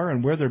where they are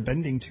and where they're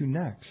bending to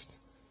next.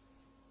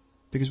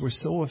 Because we're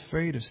so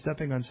afraid of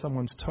stepping on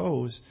someone's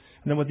toes.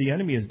 And then what the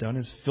enemy has done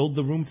is filled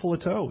the room full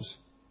of toes.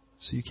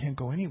 So you can't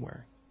go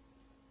anywhere.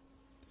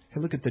 Hey,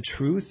 look, at the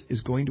truth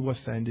is going to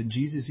offend. And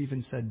Jesus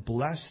even said,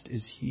 blessed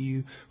is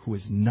he who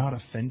is not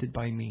offended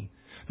by me.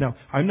 Now,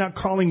 I'm not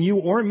calling you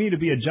or me to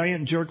be a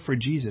giant jerk for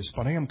Jesus,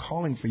 but I am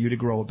calling for you to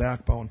grow a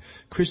backbone.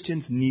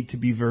 Christians need to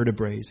be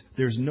vertebrates.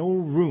 There's no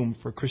room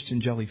for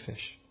Christian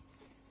jellyfish.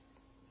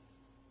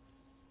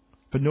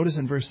 But notice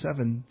in verse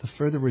 7, the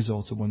further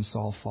results of when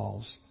Saul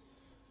falls.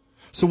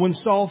 So when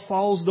Saul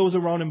falls, those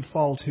around him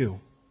fall too.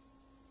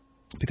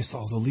 Because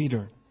Saul's a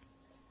leader.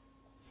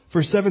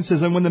 Verse 7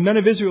 says, and when the men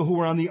of Israel who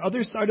were on the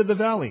other side of the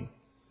valley,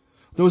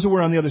 those who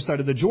were on the other side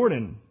of the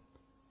Jordan,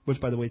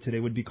 which by the way today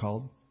would be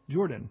called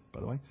Jordan, by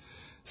the way,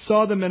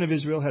 saw the men of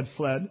Israel had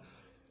fled,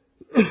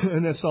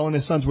 and that Saul and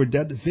his sons were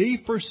dead, they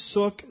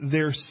forsook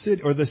their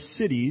the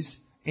cities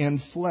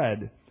and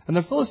fled. And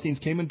the Philistines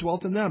came and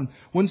dwelt in them.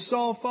 When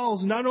Saul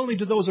falls, not only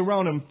do those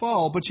around him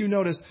fall, but you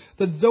notice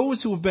that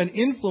those who have been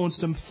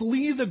influenced him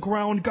flee the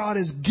ground God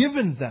has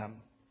given them.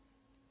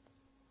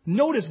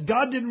 Notice,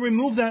 God didn't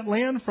remove that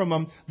land from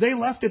them. They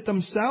left it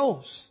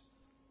themselves.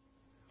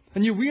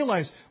 And you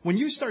realize, when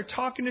you start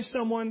talking to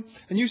someone,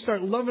 and you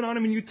start loving on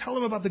them, and you tell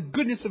them about the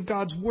goodness of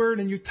God's Word,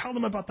 and you tell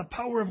them about the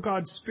power of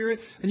God's Spirit,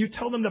 and you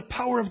tell them the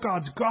power of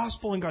God's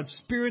gospel and God's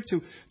Spirit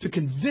to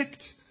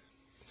convict,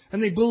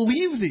 and they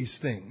believe these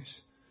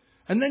things.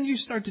 And then you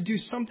start to do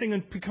something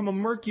and become a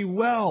murky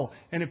well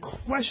and a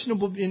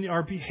questionable in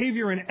our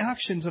behavior and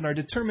actions and our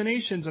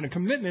determinations and our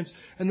commitments.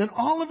 And then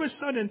all of a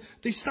sudden,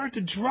 they start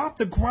to drop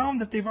the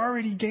ground that they've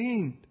already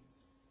gained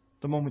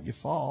the moment you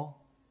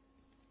fall.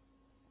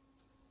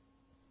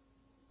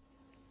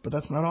 But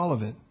that's not all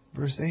of it.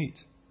 Verse 8.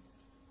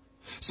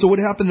 So what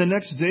happened the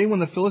next day when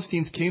the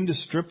Philistines came to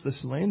strip the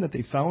slain, that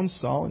they found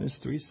Saul and his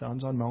 3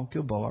 sons on Mount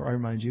Gilboa. I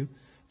remind you,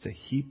 the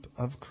heap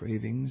of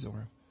cravings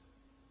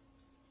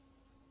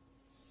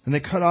And they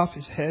cut off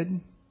his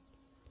head,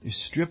 they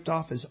stripped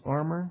off his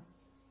armor,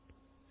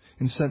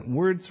 and sent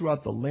word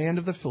throughout the land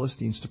of the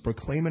Philistines to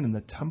proclaim it in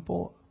the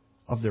temple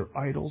of their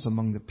idols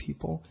among the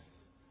people.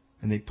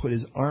 And they put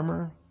his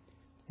armor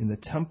in the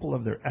temple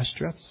of their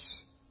Estreths,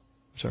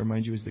 which I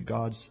remind you is the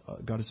goddess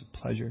of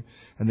pleasure.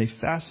 And they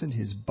fastened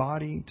his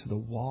body to the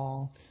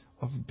wall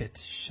of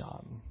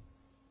Bethshan.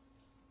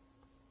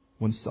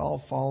 When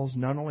Saul falls,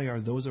 not only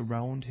are those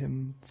around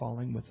him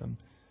falling with him,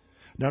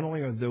 not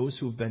only are those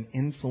who have been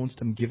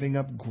influenced him giving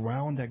up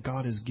ground that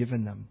God has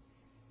given them,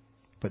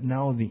 but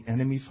now the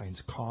enemy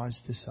finds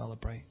cause to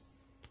celebrate.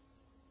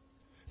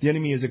 The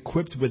enemy is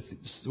equipped with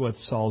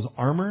Saul's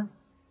armor,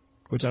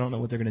 which I don't know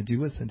what they're going to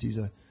do with since he's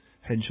a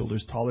head and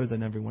shoulders taller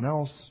than everyone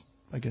else.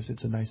 I guess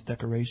it's a nice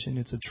decoration.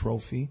 It's a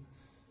trophy.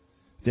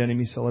 The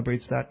enemy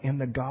celebrates that. And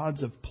the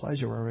gods of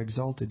pleasure are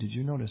exalted. Did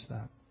you notice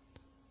that?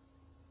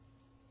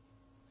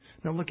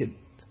 Now look,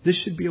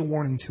 this should be a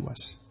warning to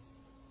us.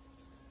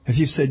 If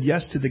you've said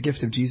yes to the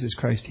gift of Jesus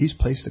Christ, He's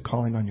placed a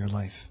calling on your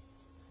life.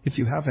 If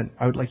you haven't,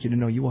 I would like you to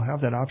know you will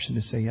have that option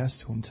to say yes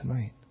to Him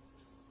tonight.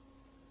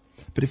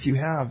 But if you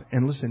have,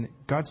 and listen,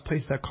 God's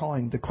placed that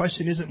calling. The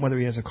question isn't whether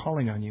He has a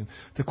calling on you.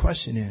 The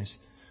question is,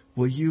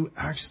 will you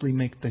actually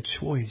make the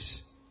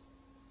choice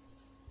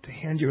to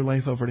hand your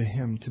life over to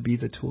Him to be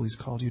the tool He's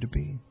called you to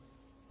be?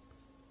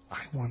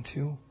 I want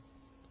to,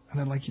 and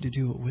I'd like you to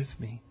do it with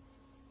me.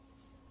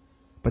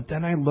 But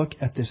then I look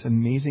at this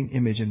amazing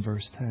image in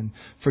verse 10.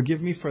 Forgive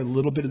me for a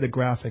little bit of the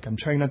graphic. I'm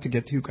trying not to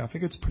get too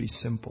graphic. It's pretty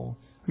simple.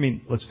 I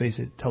mean, let's face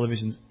it,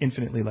 television's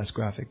infinitely less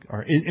graphic,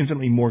 or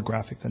infinitely more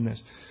graphic than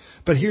this.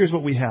 But here's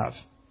what we have.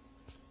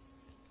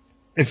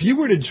 If you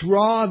were to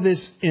draw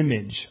this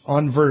image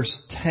on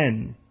verse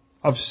 10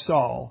 of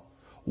Saul,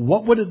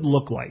 what would it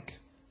look like?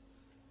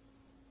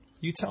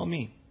 You tell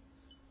me.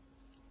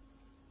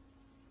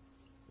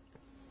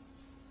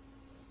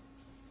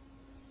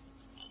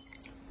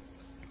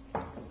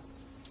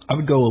 I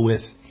would go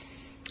with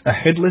a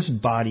headless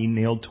body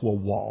nailed to a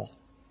wall.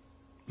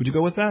 Would you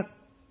go with that?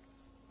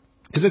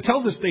 Because it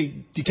tells us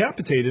they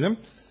decapitated him.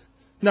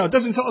 Now, it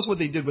doesn't tell us what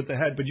they did with the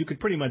head, but you could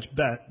pretty much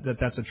bet that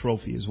that's a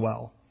trophy as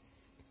well.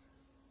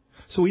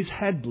 So he's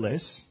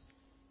headless,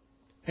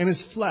 and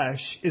his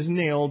flesh is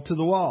nailed to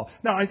the wall.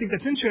 Now, I think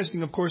that's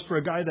interesting, of course, for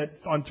a guy that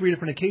on 3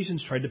 different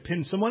occasions tried to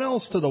pin someone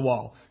else to the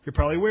wall. You're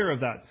probably aware of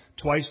that.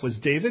 Twice was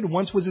David,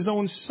 once was his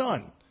own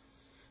son.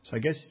 So I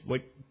guess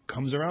what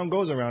comes around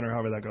goes around, or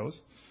however that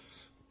goes.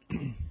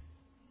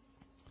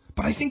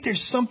 But I think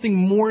there's something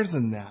more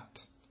than that.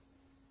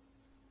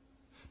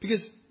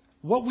 Because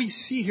what we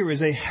see here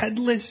is a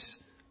headless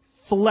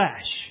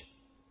flesh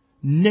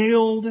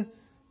nailed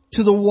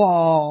to the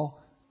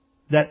wall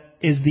that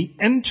is the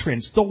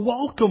entrance, the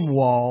welcome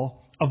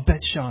wall of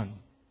Bethshan.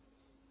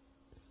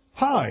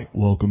 Hi,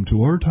 welcome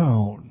to our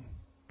town.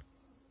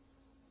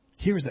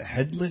 Here's a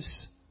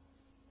headless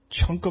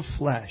chunk of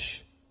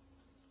flesh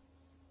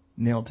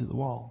nailed to the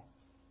wall.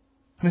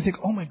 And I think,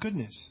 oh my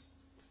goodness,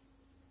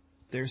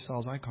 there's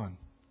Saul's icon.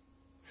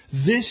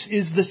 This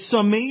is the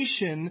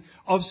summation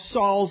of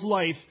Saul's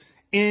life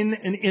in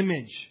an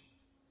image.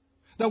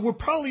 Now, we're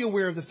probably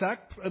aware of the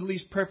fact, at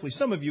least prayerfully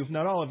some of you, if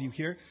not all of you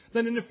here,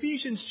 that in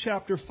Ephesians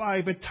chapter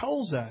 5, it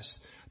tells us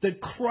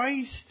that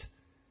Christ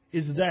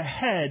is the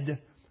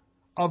head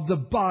of the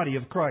body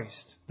of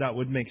Christ. That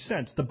would make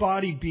sense. The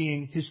body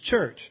being His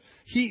church.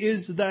 He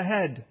is the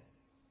head.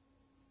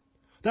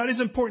 That is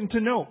important to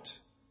note.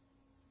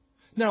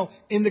 Now,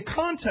 in the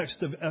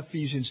context of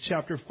Ephesians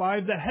chapter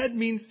 5, the head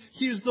means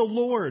He is the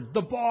Lord,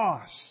 the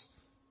boss.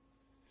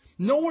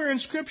 Nowhere in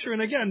Scripture,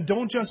 and again,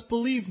 don't just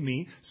believe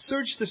me,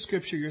 search the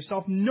Scripture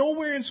yourself.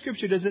 Nowhere in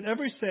Scripture does it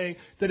ever say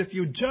that if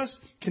you just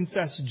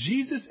confess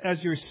Jesus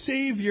as your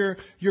Savior,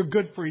 you're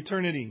good for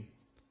eternity.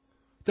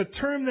 The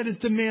term that is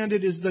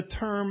demanded is the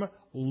term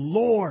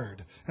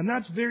Lord, and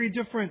that's very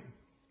different.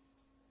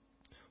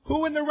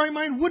 Who in their right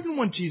mind wouldn't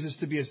want Jesus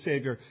to be a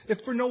Savior, if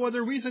for no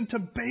other reason to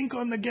bank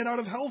on the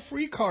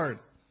get-out-of-hell-free card?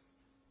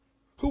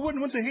 Who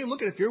wouldn't want to say, hey,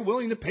 look, if you're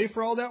willing to pay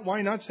for all that,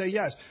 why not say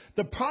yes?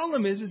 The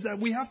problem is that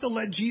we have to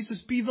let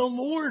Jesus be the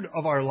Lord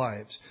of our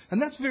lives.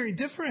 And that's very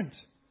different.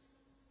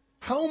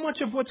 How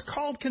much of what's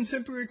called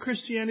contemporary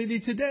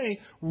Christianity today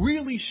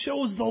really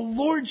shows the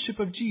lordship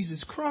of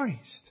Jesus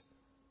Christ?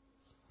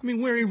 I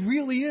mean, where He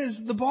really is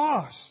the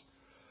boss.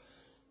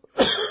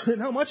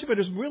 And how much of it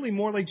is really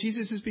more like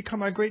Jesus has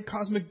become our great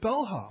cosmic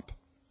bellhop?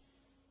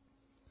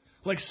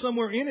 Like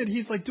somewhere in it,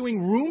 He's like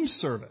doing room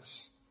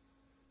service.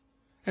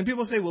 And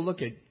people say, well, look,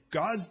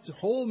 God's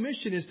whole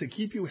mission is to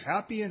keep you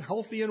happy and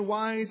healthy and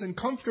wise and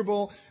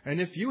comfortable. And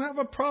if you have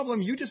a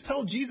problem, you just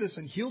tell Jesus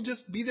and He'll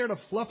just be there to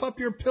fluff up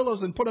your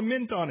pillows and put a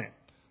mint on it.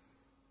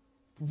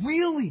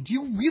 Really? Do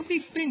you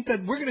really think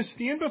that we're going to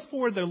stand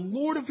before the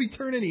Lord of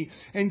eternity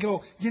and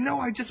go,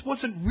 I just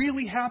wasn't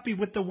really happy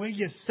with the way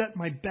you set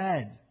my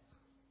bed,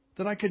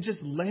 that I could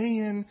just lay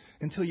in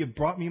until you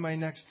brought me my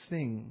next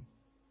thing?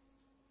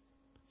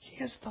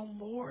 He is the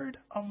Lord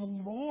of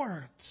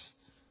Lords.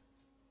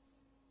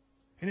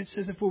 And it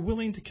says if we're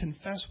willing to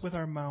confess with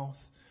our mouth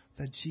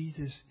that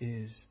Jesus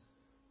is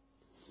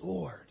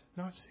Lord,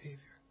 not Savior,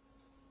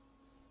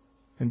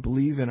 and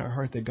believe in our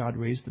heart that God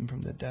raised Him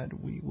from the dead,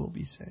 we will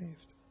be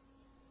saved.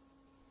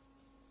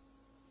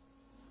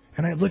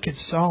 And I look at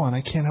Saul and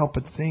I can't help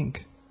but think,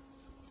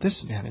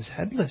 this man is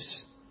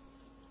headless.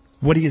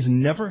 What he has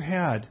never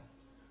had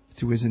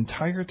through his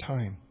entire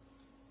time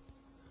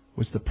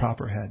was the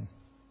proper head,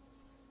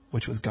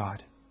 which was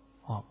God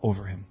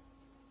over him.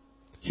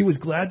 He was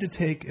glad to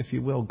take, if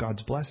you will,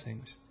 God's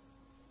blessings,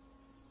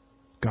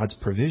 God's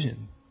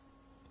provision.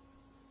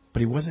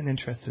 But he wasn't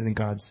interested in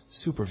God's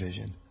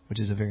supervision, which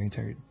is a very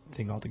entire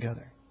thing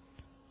altogether.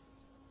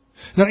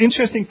 Now,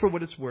 interesting for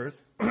what it's worth,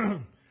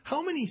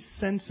 how many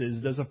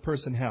senses does a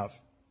person have?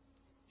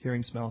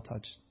 Hearing, smell,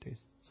 touch,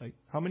 taste, sight.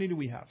 How many do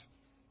we have?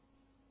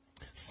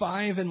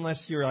 5,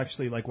 unless you're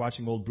actually like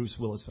watching old Bruce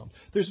Willis films.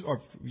 There's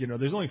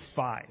only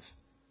 5.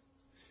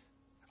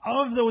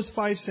 Of those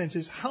 5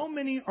 senses, how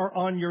many are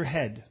on your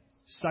head?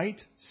 Sight,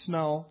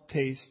 smell,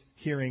 taste,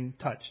 hearing,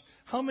 touch.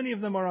 How many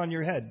of them are on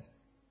your head?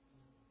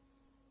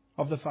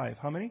 Of the 5,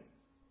 how many?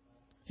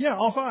 Yeah,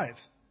 all 5.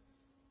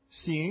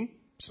 Seeing,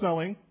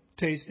 smelling,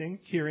 tasting,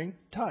 hearing,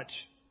 touch.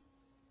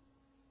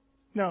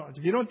 Now,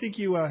 if you don't think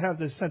you have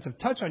this sense of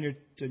touch on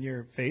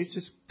your face,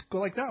 just go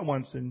like that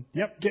once and,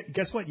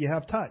 guess what? You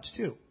have touch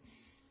too.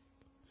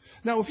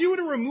 Now, if you were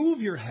to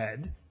remove your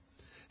head,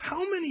 how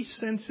many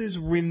senses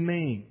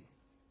remain?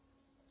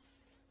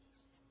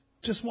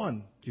 Just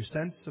one, your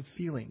sense of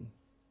feeling.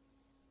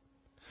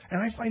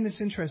 And I find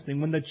this interesting.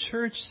 When the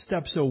church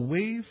steps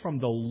away from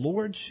the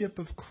lordship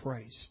of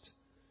Christ,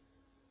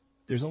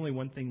 there's only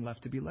one thing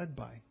left to be led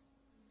by: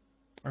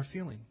 our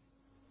feeling.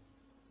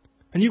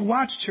 And you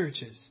watch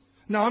churches.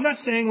 Now, I'm not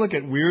saying,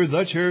 we're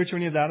the church or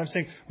any of that. I'm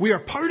saying we are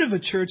part of a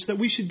church that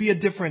we should be a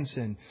difference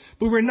in.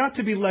 But we're not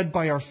to be led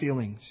by our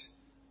feelings.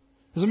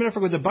 As a matter of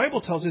fact, what the Bible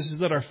tells us is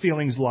that our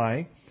feelings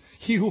lie.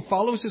 He who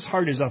follows his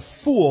heart is a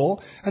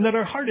fool, and that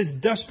our heart is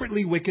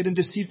desperately wicked and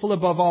deceitful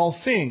above all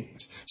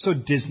things. So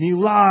Disney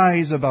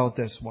lies about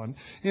this one,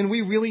 and we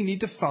really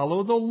need to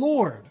follow the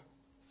Lord.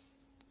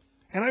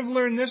 And I've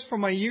learned this from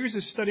my years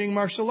of studying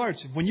martial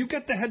arts. When you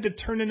get the head to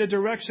turn in a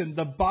direction,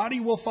 the body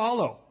will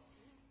follow.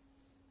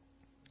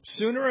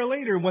 Sooner or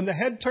later, when the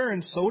head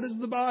turns, so does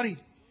the body,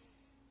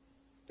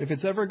 if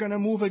it's ever going to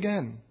move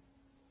again.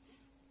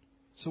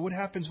 So what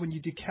happens when you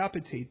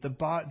decapitate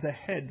the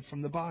head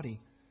from the body?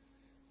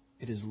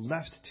 It is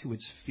left to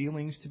its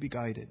feelings to be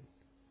guided.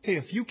 Hey,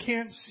 if you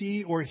can't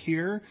see or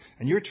hear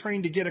and you're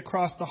trying to get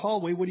across the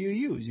hallway, what do you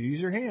use? You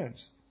use your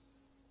hands.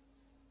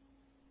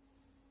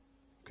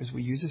 Because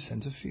we use a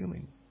sense of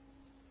feeling.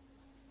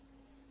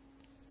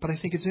 But I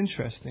think it's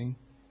interesting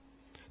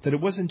that it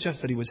wasn't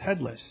just that he was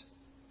headless,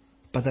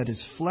 but that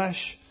his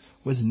flesh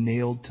was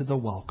nailed to the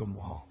welcome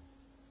wall.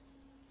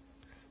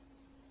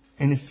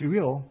 And if you're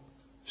real,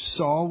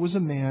 Saul was a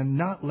man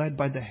not led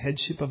by the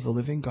headship of the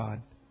living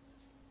God,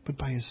 but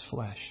by his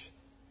flesh.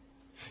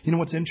 You know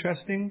what's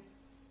interesting?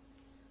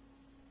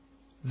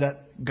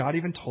 That God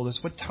even told us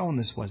what town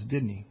this was,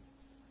 didn't He?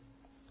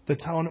 The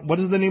town, what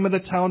is the name of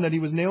the town that he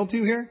was nailed to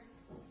here?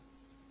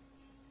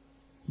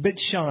 Bet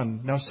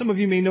Shan. Now some of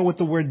you may know what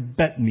the word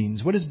Bet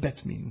means. What does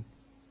Bet mean?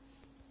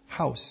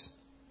 House.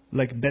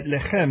 Like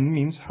Bethlehem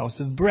means house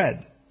of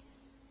bread.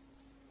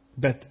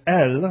 Bet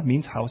El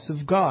means house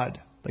of God.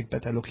 Like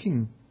Bet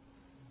Elohim.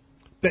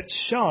 Bet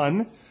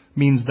Shan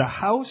means the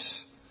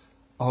house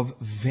of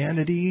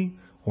vanity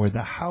or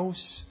the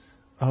house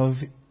of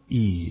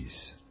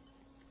ease.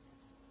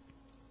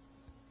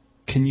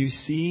 Can you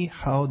see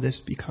how this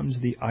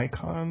becomes the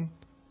icon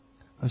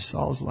of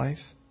Saul's life?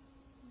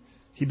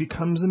 He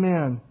becomes a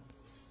man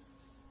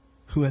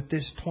who at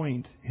this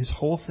point, his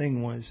whole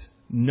thing was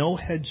no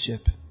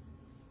headship,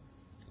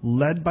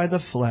 led by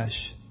the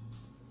flesh,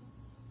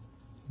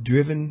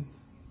 driven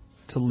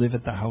to live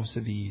at the house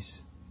of ease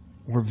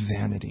or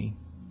vanity.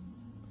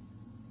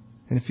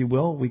 And if you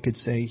will, we could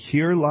say,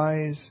 here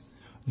lies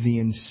the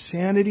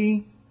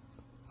insanity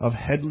of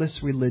headless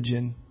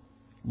religion,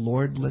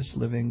 lordless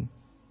living,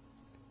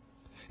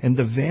 and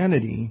the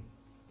vanity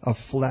of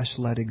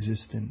flesh-led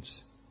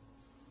existence.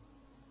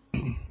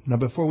 Now,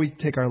 before we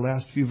take our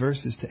last few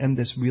verses to end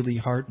this really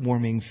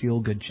heartwarming,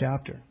 feel-good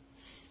chapter,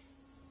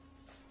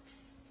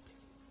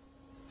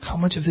 how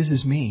much of this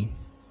is me?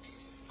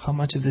 How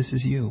much of this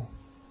is you?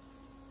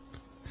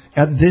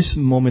 At this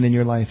moment in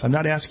your life, I'm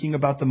not asking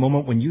about the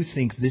moment when you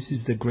think this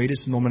is the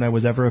greatest moment I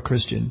was ever a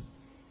Christian.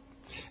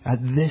 At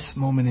this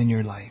moment in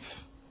your life,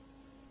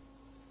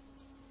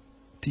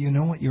 do you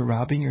know what you're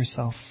robbing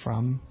yourself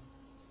from?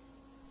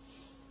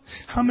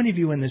 How many of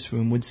you in this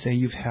room would say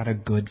you've had a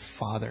good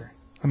father?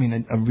 I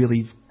mean, a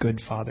really good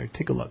father.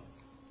 Take a look.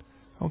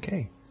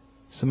 Okay.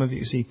 Some of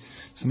you,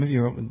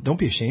 don't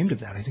be ashamed of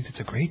that. I think that's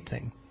a great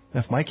thing.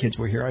 If my kids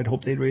were here, I'd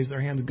hope they'd raise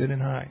their hands good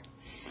and high.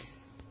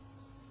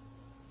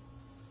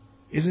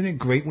 Isn't it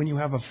great when you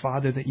have a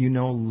father that you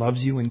know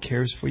loves you and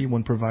cares for you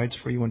and provides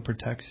for you and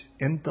protects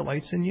and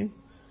delights in you?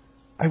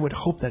 I would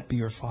hope that be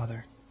your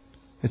father.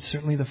 It's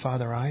certainly the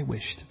father I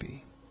wish to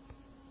be.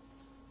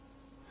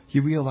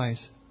 You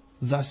realize,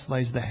 thus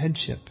lies the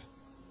headship.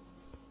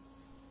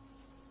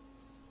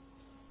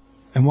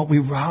 And what we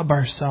rob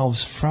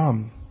ourselves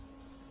from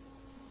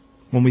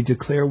when we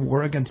declare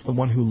war against the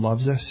one who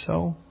loves us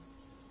so,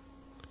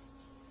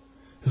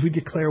 is we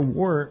declare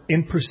war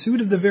in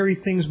pursuit of the very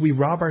things we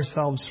rob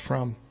ourselves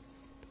from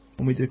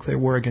when we declare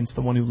war against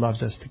the one who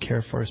loves us to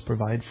care for us,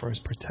 provide for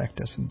us, protect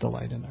us, and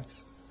delight in us.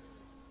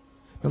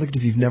 Now look,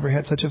 if you've never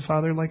had such a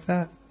father like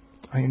that,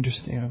 I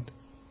understand.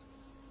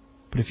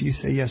 But if you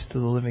say yes to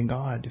the living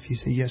God, if you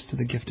say yes to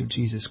the gift of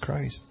Jesus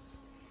Christ,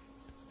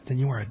 then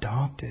you are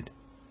adopted.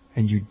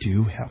 And you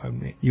do have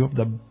you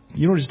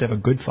don't just have a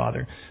good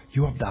father,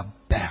 you have the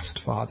best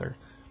father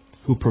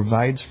who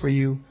provides for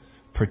you,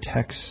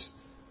 protects,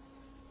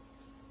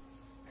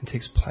 and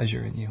takes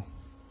pleasure in you.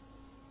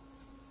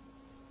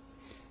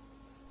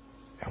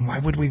 And why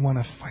would we want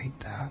to fight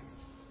that?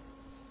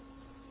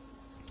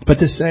 But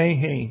to say,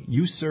 hey,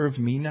 you serve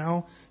me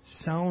now,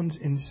 sounds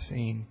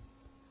insane.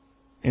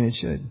 And it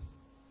should.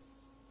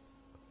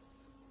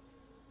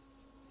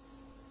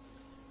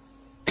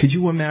 Could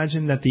you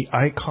imagine that the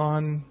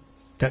icon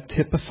that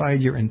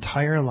typified your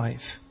entire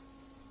life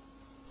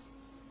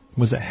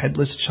was a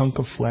headless chunk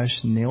of flesh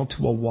nailed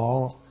to a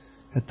wall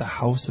at the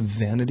house of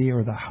vanity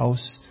or the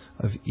house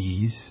of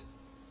ease?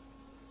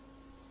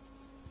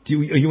 Are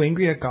you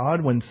angry at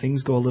God when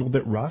things go a little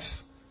bit rough?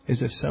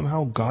 As if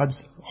somehow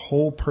God's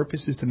whole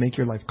purpose is to make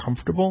your life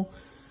comfortable?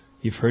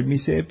 You've heard me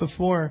say it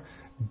before.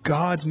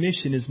 God's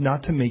mission is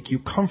not to make you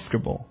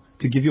comfortable,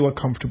 to give you a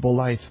comfortable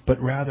life, but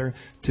rather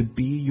to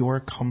be your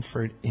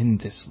comfort in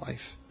this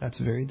life. That's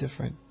very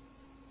different.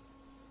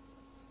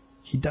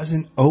 He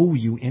doesn't owe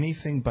you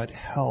anything but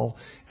hell.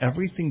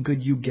 Everything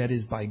good you get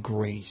is by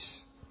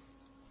grace.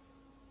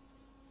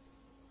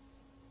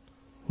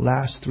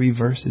 Last 3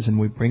 verses and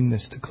we bring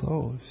this to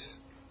close.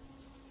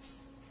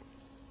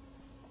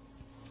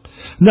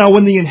 Now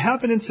when the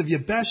inhabitants of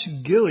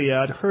Yabesh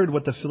Gilead heard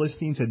what the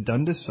Philistines had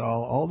done to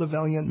Saul, all the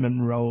valiant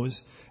men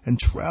rose and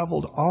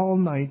traveled all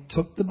night,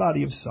 took the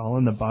body of Saul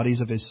and the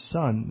bodies of his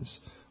sons.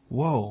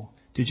 Whoa.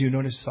 Did you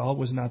notice Saul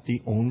was not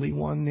the only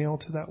one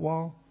nailed to that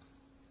wall?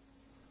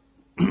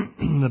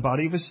 The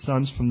body of his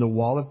sons from the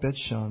wall of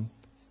Bethshan.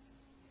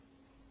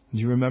 Do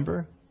you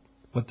remember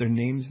what their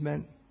names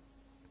meant?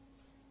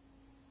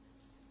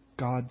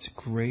 God's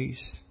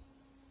grace,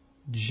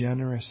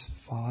 generous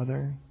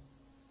Father.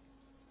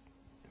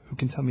 Who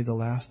can tell me the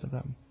last of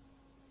them?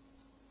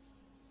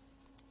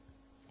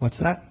 What's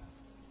that?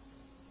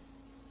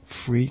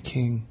 Free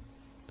King.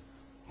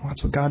 Well,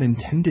 that's what God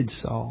intended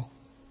Saul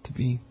to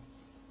be.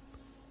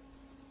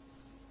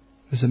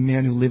 As a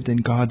man who lived in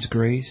God's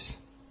grace.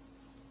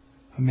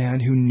 A man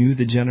who knew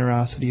the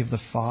generosity of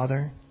the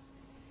Father.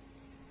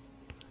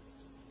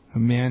 A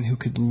man who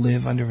could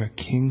live under a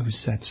king who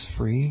sets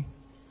free.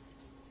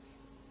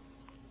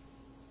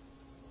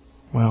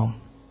 Well,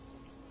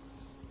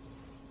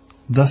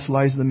 thus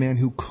lies the man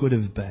who could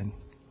have been,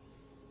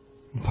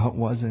 but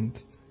wasn't.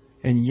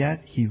 And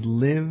yet he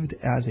lived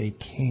as a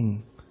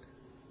king,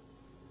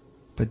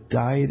 but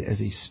died as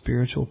a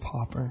spiritual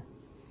pauper.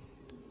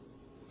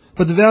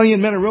 But the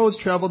valiant men arose,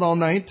 traveled all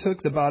night,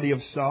 took the body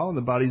of Saul and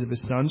the bodies of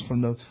his sons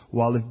from the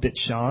wall of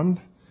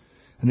Bithshan,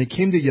 and they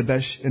came to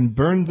Yabesh and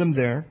burned them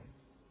there.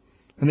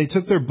 And they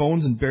took their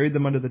bones and buried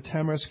them under the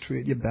tamarisk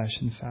tree at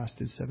Yabesh and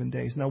fasted 7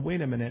 days. Now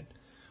wait a minute.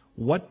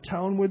 What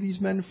town were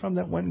these men from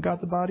that went and got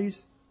the bodies?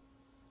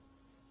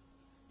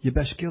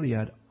 Yabesh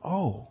Gilead.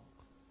 Oh,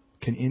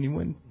 can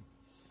anyone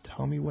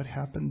tell me what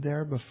happened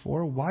there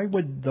before? Why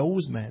would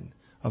those men,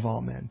 of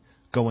all men,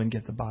 go and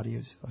get the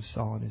bodies of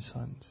Saul and his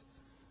sons?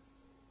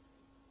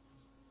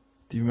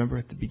 Do you remember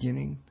at the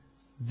beginning?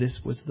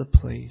 This was the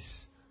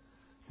place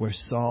where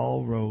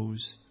Saul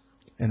rose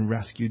and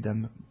rescued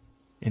them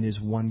in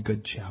his one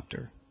good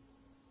chapter.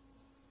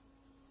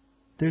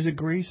 There's a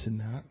grace in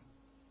that.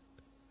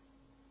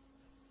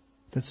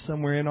 That's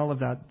somewhere in all of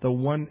that. The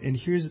one, and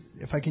here's,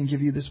 if I can give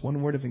you this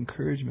one word of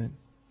encouragement.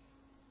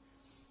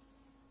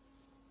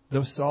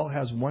 Though Saul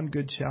has one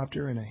good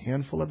chapter and a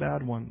handful of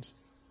bad ones,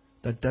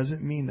 that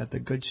doesn't mean that the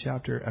good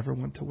chapter ever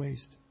went to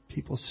waste.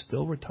 People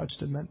still were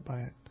touched and meant by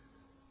it.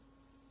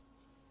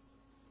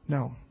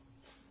 Now,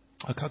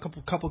 a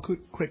couple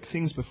quick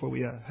things before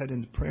we head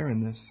into prayer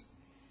in this.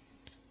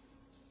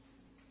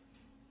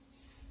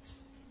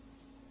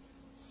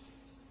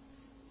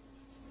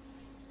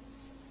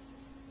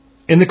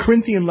 In the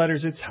Corinthian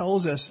letters, it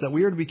tells us that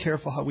we are to be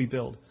careful how we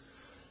build.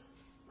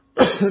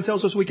 It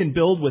tells us we can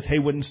build with hay,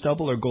 wood, and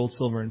stubble, or gold,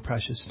 silver, and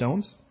precious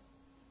stones.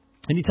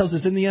 And he tells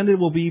us in the end it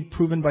will be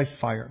proven by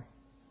fire.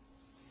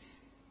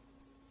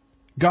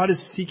 God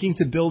is seeking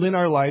to build in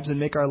our lives and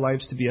make our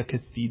lives to be a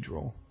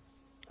cathedral,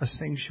 a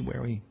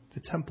sanctuary, the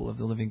temple of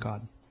the living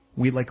God.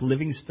 We, like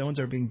living stones,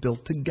 are being built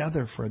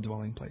together for a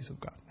dwelling place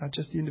of God, not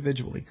just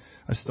individually.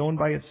 A stone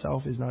by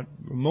itself is not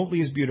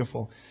remotely as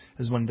beautiful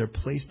as when they're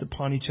placed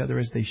upon each other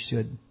as they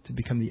should to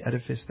become the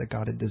edifice that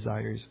God had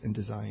desires and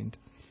designed.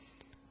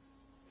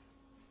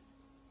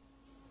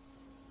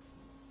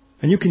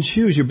 And you can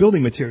choose your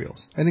building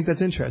materials. I think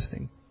that's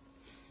interesting.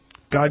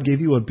 God gave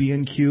you a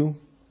B&Q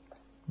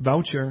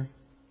voucher,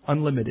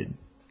 unlimited,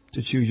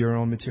 to choose your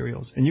own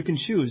materials. And you can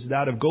choose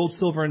that of gold,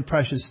 silver, and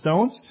precious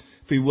stones,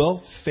 if you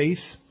will, faith,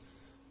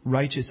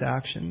 righteous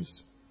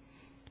actions,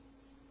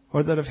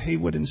 or that of hay,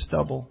 wood, and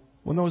stubble.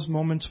 When those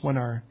moments when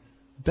our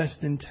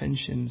best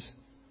intentions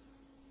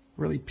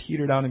really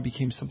petered out and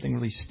became something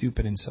really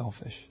stupid and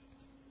selfish.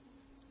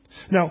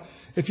 Now,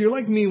 if you're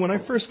like me, when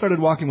I first started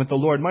walking with the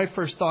Lord, my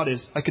first thought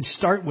is I could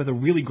start with a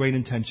really great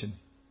intention.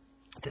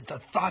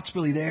 The thought's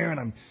really there, and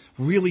I'm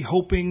really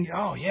hoping,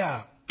 oh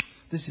yeah,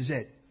 this is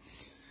it.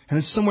 And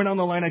then somewhere down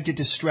the line, I'd get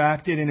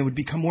distracted, and it would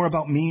become more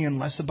about me and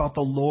less about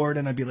the Lord,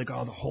 and I'd be like,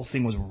 oh, the whole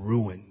thing was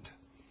ruined.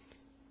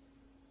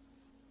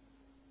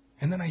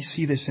 And then I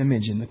see this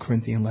image in the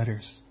Corinthian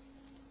letters,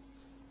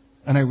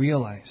 and I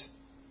realize,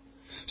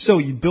 so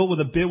you built with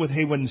a bit with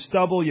hay, wood, and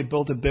stubble. You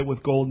built a bit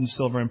with gold and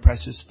silver and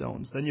precious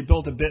stones. Then you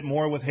built a bit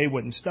more with hay,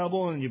 wood, and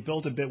stubble. And you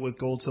built a bit with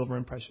gold, silver,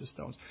 and precious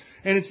stones.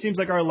 And it seems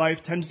like our life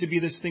tends to be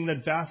this thing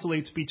that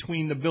vacillates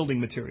between the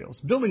building materials.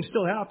 Building's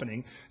still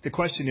happening. The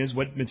question is,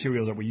 what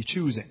materials are we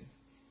choosing?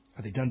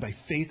 Are they done by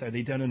faith? Are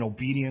they done in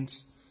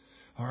obedience?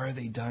 Or are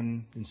they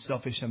done in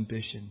selfish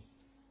ambition?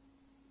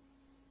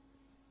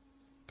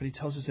 But he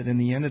tells us that in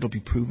the end, it'll be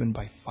proven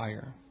by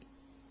fire.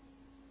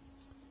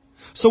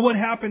 So what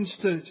happens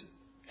to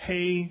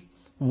hay,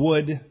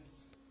 wood,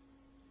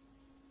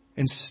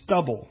 and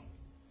stubble,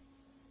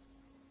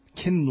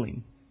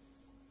 kindling,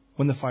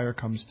 when the fire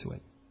comes to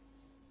it?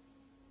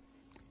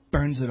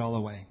 Burns it all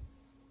away.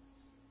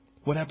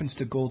 What happens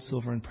to gold,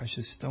 silver, and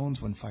precious stones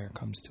when fire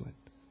comes to it?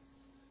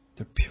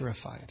 They're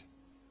purified.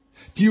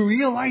 Do you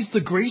realize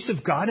the grace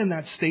of God in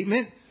that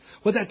statement?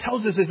 What that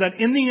tells us is that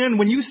in the end,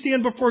 when you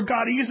stand before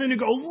God, He isn't going to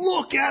go,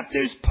 look at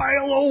this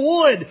pile of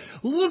wood.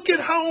 Look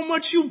at how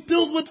much you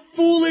built with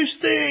foolish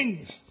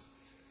things.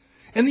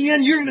 In the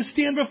end, you're going to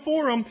stand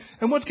before Him,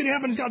 and what's going to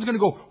happen is God's going to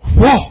go,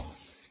 whoa!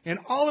 And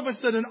all of a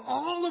sudden,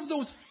 all of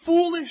those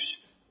foolish,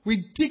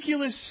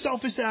 ridiculous,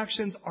 selfish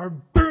actions are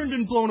burned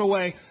and blown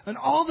away, and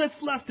all that's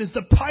left is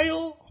the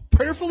pile,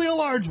 prayerfully a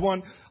large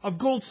one, of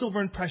gold, silver,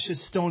 and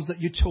precious stones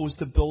that you chose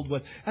to build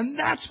with. And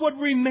that's what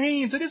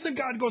remains. It isn't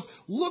God goes,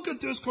 look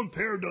at this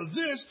compared to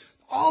this.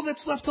 All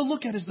that's left to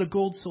look at is the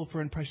gold, silver,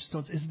 and precious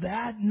stones. Is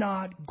that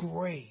not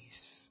grace?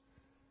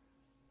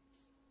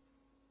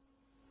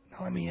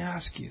 Now let me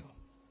ask you.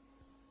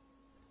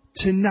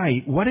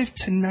 Tonight, what if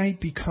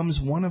tonight becomes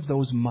one of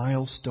those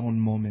milestone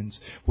moments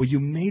where you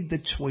made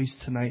the choice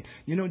tonight?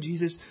 You know,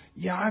 Jesus,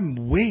 yeah,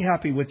 I'm way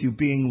happy with you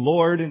being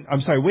Lord, and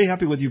way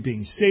happy with you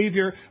being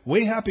Savior,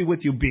 way happy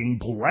with you being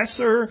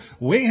Blesser,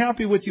 way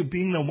happy with you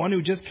being the one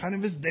who just kind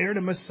of is there to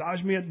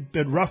massage me at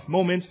rough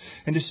moments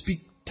and to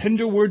speak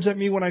tender words at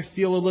me when I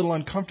feel a little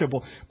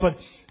uncomfortable. But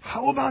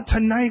how about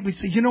tonight we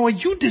say, you know what,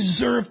 you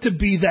deserve to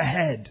be the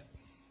head.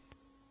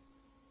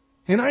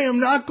 And I am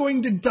not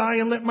going to die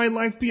and let my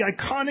life be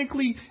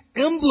iconically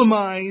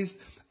emblemized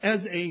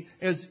as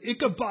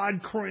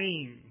Ichabod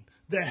Crane,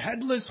 the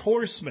headless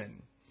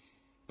horseman.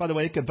 By the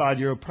way, Ichabod,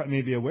 you're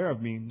maybe aware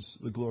of, means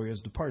the glory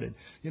has departed.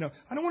 I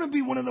don't want to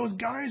be one of those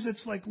guys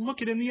that's like,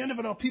 look at, in the end of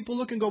it all, people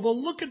look and go,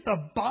 well, look at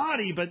the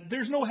body, but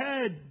there's no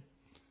head.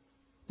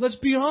 Let's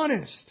be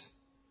honest.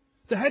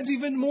 The head's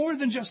even more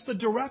than just the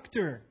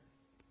director.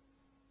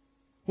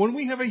 When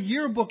we have a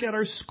yearbook at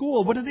our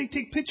school, what do they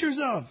take pictures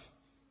of?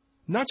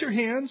 Not your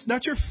hands,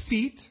 not your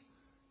feet.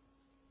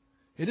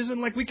 It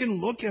isn't like we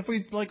can look, if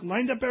we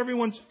lined up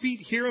everyone's feet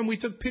here and we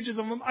took pictures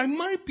of them, I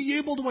might be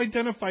able to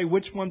identify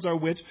which ones are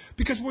which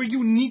because we're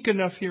unique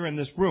enough here in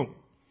this room.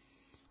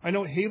 I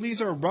know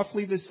Haley's are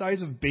roughly the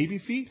size of baby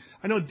feet.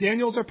 I know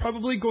Daniel's are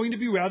probably going to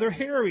be rather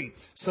hairy.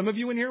 Some of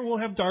you in here will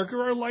have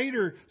darker or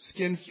lighter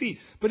skinned feet.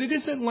 But it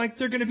isn't like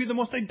they're going to be the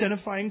most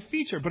identifying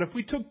feature. But if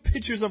we took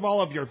pictures of all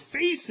of your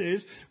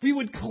faces, we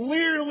would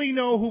clearly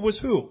know who was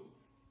who.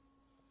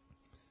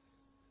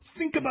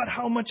 Think about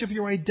how much of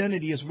your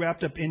identity is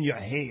wrapped up in your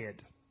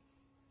head.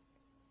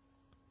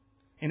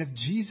 And if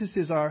Jesus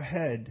is our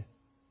head,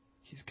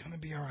 He's going to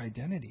be our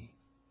identity.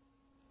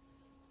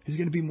 He's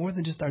going to be more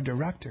than just our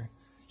director.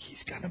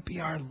 He's going to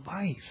be our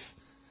life.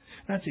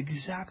 That's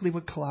exactly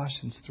what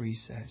Colossians 3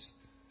 says.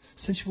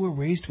 Since you were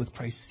raised with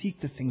Christ,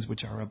 seek the things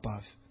which are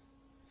above.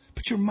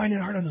 Put your mind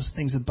and heart on those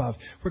things above,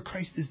 where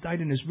Christ has died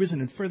and is risen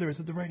and further is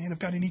at the right hand of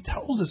God. And He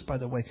tells us, by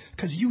the way,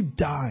 because you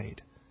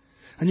died.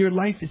 And your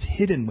life is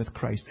hidden with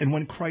Christ. And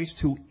when Christ,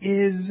 who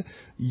is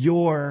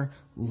your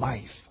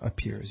life,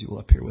 appears, you will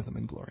appear with Him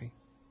in glory.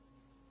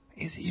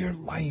 Is He your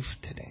life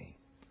today?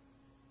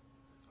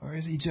 Or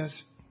is He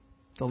just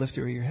the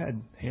lifter of your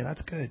head? Hey,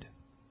 that's good.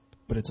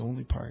 But it's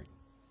only part.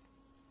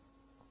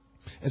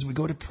 As we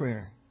go to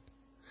prayer,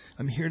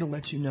 I'm here to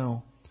let you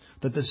know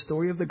that the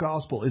story of the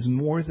gospel is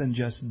more than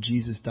just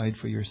Jesus died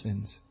for your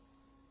sins.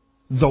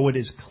 Though it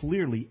is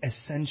clearly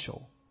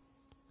essential.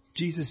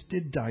 Jesus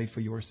did die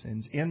for your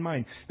sins and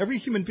mine. Every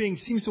human being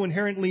seems to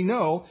inherently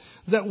know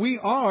that we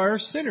are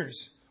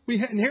sinners. We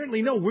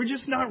inherently know we're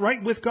just not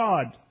right with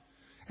God.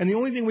 And the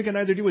only thing we can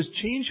either do is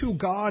change who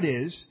God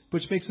is,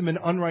 which makes Him an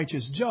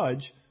unrighteous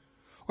judge,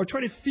 or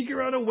try to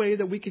figure out a way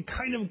that we could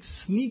kind of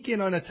sneak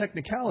in on a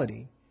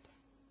technicality.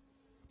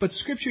 But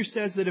Scripture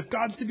says that if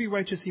God's to be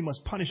righteous, He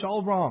must punish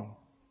all wrong.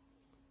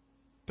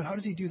 But how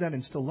does He do that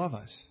and still love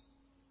us?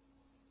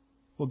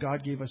 Well,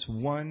 God gave us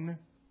one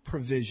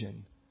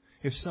provision.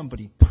 If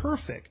somebody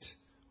perfect,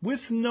 with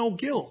no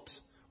guilt,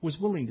 was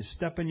willing to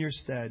step in your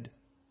stead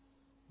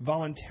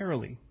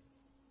voluntarily,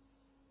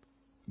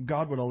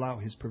 God would allow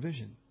His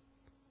provision.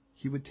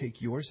 He would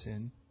take your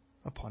sin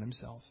upon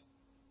Himself.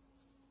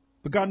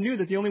 But God knew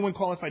that the only one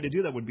qualified to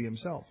do that would be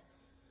Himself.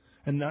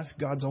 And thus,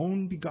 God's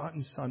own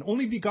begotten Son,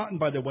 only begotten,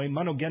 by the way,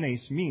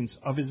 monogenes means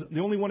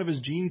the only one of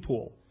His gene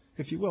pool,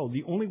 if you will,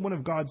 the only one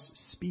of God's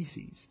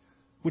species,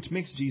 which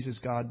makes Jesus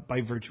God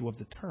by virtue of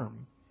the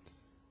term,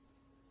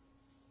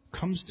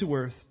 comes to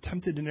earth,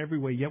 tempted in every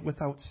way, yet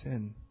without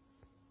sin,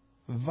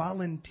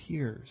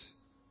 volunteers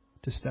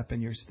to step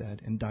in your stead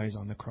and dies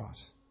on the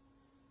cross.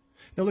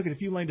 Now look,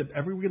 if you lined up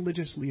every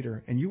religious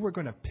leader and you were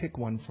going to pick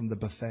one from the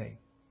buffet,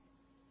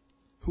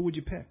 who would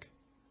you pick?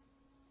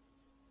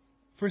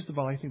 First of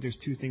all, I think there's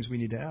two things we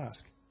need to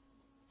ask.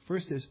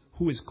 First is,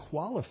 who is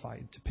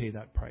qualified to pay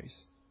that price?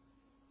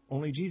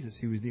 Only Jesus.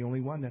 He was the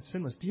only one that's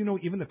sinless. Do you know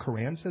even the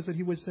Quran says that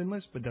He was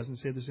sinless, but doesn't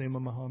say the same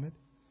of Muhammad?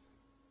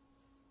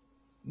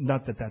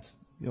 Not that that's,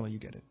 you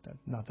get it.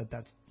 Not that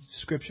that's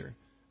Scripture.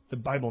 The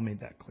Bible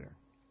made that clear.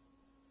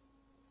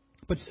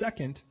 But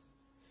second,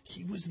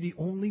 He was the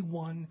only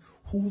one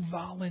who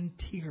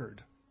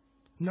volunteered.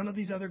 None of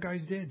these other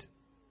guys did.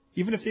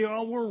 Even if they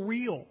all were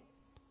real.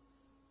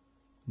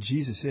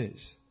 Jesus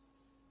is.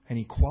 And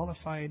He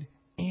qualified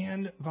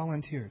and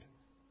volunteered.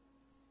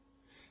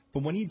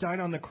 But when He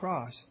died on the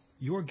cross,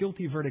 your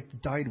guilty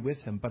verdict died with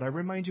Him. But I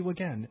remind you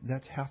again,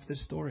 that's half the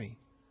story.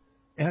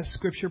 As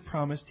Scripture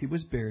promised, He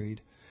was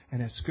buried.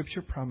 And as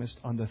Scripture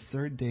promised, on the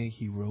third day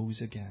He rose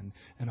again.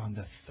 And on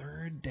the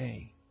third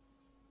day,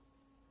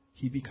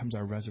 He becomes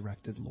our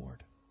resurrected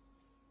Lord.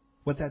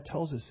 What that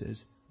tells us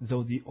is,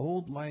 though the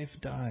old life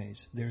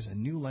dies, there's a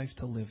new life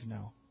to live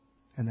now.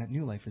 And that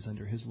new life is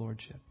under His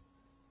lordship.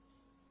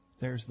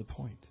 There's the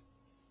point.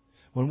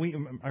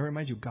 I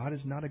remind you, God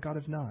is not a God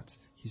of nots.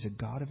 He's a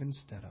God of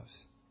instead of.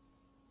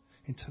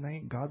 And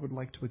tonight, God would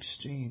like to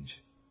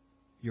exchange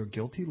your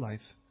guilty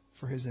life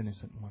for His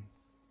innocent one.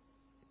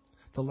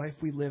 The life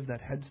we live that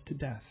heads to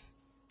death,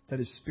 that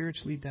is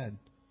spiritually dead,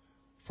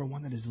 for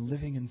one that is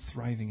living and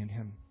thriving in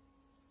Him.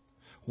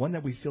 One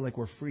that we feel like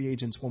we're free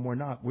agents when we're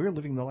not. We're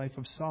living the life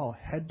of Saul,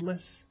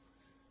 headless,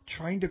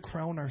 trying to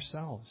crown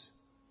ourselves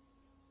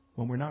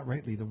when we're not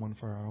rightly the one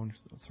for our own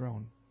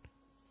throne.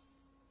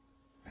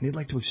 And He'd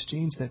like to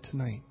exchange that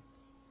tonight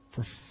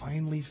for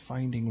finally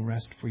finding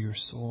rest for your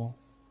soul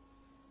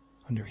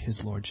under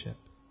His lordship.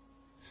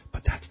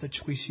 But that's the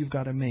choice you've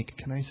got to make.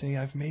 Can I say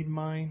I've made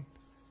mine?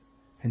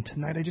 And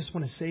tonight I just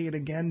want to say it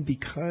again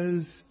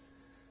because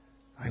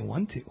I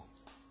want to.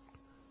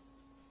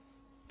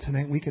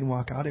 Tonight we can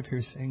walk out of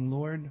here saying,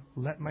 Lord,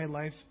 let my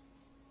life,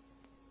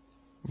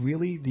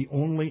 really the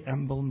only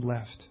emblem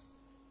left,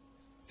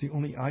 the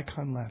only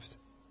icon left,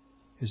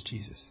 is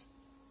Jesus.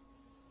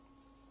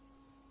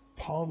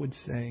 Paul would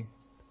say,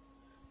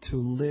 to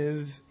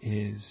live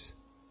is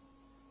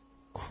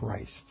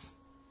Christ,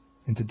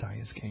 and to die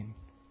is gain.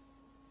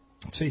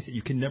 Let's face it,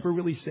 you can never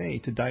really say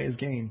to die is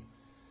gain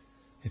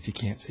if you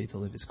can't say to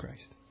live is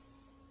Christ.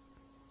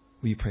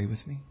 Will you pray with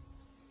me?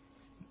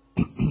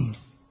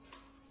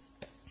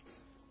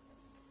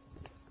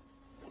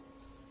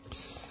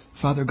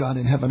 Father God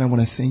in heaven, I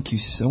want to thank you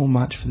so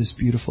much for this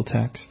beautiful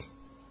text.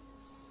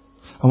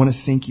 I want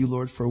to thank you,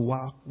 Lord, for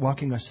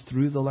walking us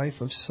through the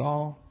life of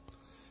Saul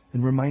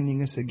and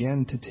reminding us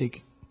again to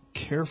take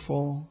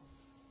careful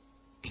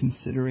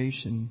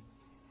consideration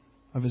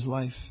of his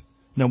life.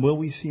 Now, will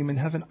we see him in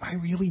heaven? I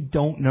really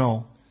don't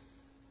know.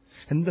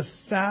 And the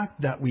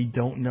fact that we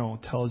don't know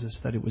tells us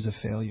that it was a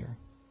failure.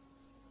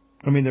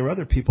 I mean, there are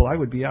other people I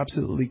would be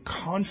absolutely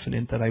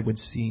confident that I would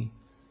see.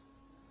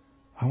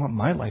 I want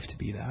my life to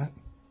be that.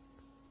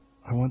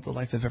 I want the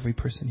life of every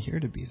person here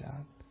to be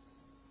that.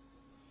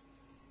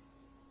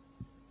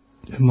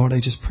 And Lord, I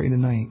just pray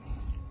tonight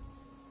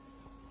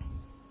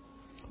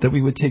that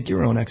we would take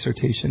your own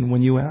exhortation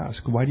when you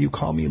ask, why do you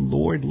call me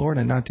Lord, Lord,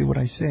 and not do what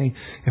I say?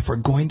 If we're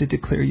going to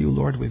declare you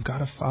Lord, we've got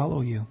to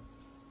follow you.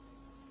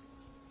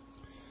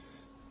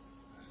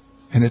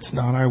 And it's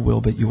not our will,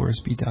 but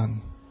yours be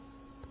done.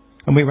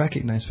 And we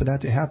recognize for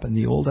that to happen,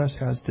 the old us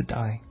has to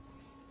die.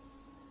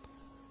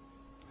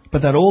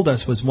 But that old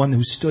us was one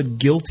who stood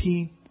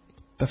guilty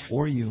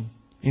before you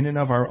in and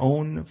of our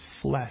own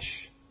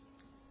flesh.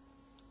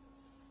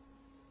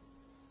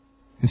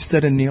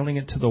 Instead of nailing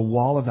it to the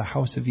wall of the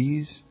house of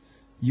ease,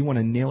 you want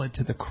to nail it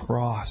to the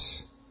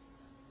cross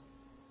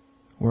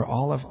where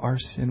all of our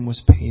sin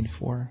was paid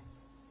for.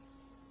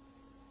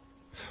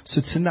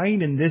 So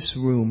tonight in this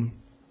room,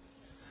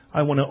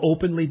 I want to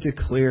openly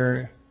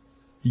declare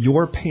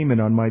your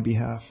payment on my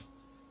behalf.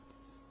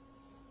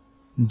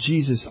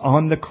 Jesus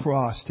on the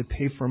cross to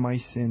pay for my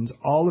sins,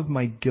 all of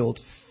my guilt,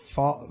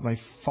 my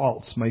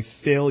faults, my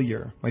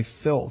failure, my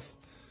filth.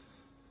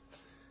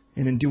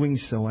 And in doing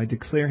so, I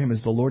declare him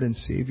as the Lord and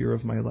Savior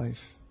of my life.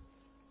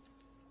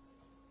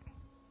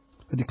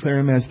 I declare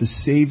him as the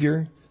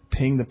Savior,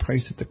 paying the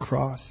price at the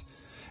cross.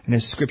 And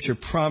as Scripture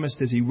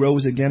promised, as he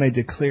rose again, I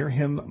declare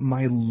him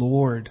my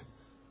Lord.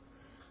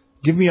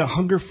 Give me a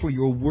hunger for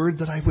your word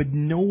that I would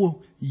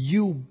know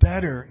you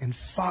better and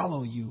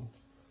follow you.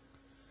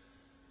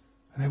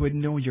 And I would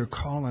know your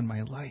call on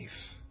my life.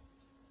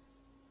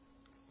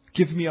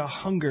 Give me a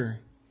hunger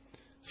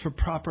for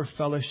proper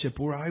fellowship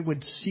where I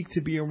would seek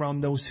to be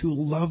around those who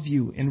love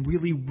you and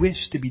really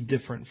wish to be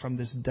different from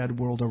this dead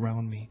world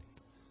around me.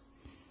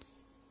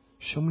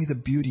 Show me the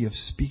beauty of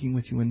speaking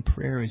with you in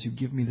prayer as you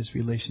give me this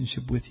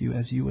relationship with you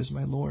as you as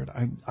my Lord.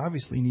 I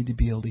obviously need to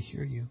be able to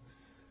hear you.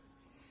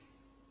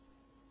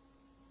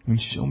 And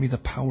show me the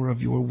power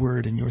of your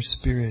word and your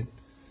spirit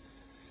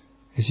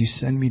as you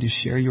send me to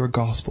share your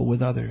gospel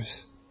with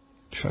others,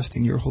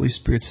 trusting your Holy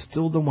Spirit,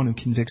 still the one who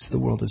convicts the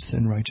world of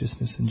sin,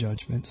 righteousness, and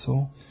judgment.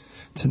 So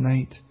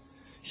tonight,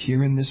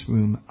 here in this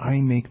room, I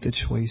make the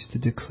choice to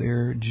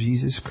declare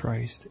Jesus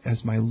Christ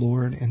as my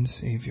Lord and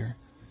Savior.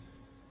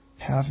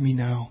 Have me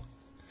now.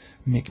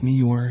 Make me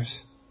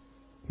yours.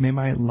 May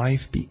my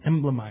life be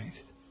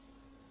emblemized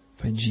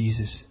by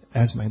Jesus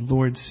as my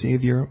Lord,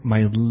 Savior,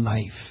 my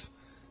life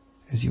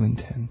as you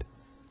intend.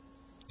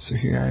 So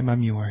here I am,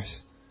 I'm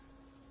yours.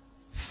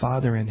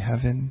 Father in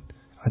heaven,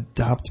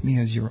 adopt me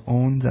as your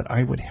own, that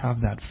I would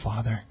have that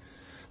Father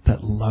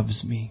that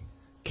loves me,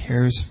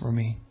 cares for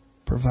me,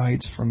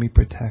 provides for me,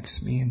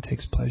 protects me, and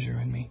takes pleasure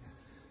in me.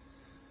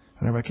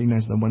 And I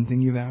recognize the one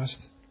thing you've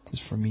asked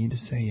is for me to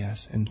say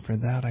yes. And for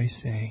that I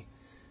say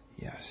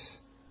yes.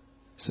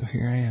 So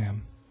here I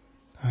am.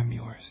 I'm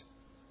yours.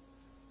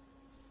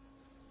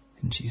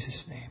 In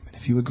Jesus' name. And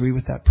if you agree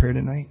with that prayer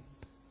tonight,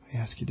 I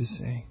ask you to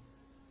say,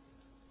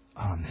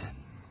 Amen.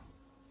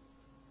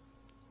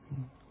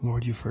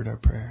 Lord, you've heard our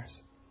prayers.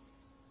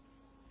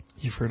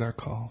 You've heard our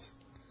calls.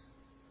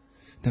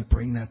 Now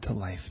bring that to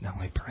life now,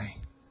 I pray.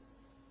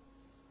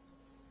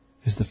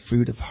 As the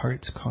fruit of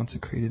hearts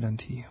consecrated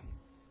unto you.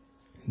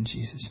 In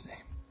Jesus'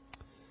 name.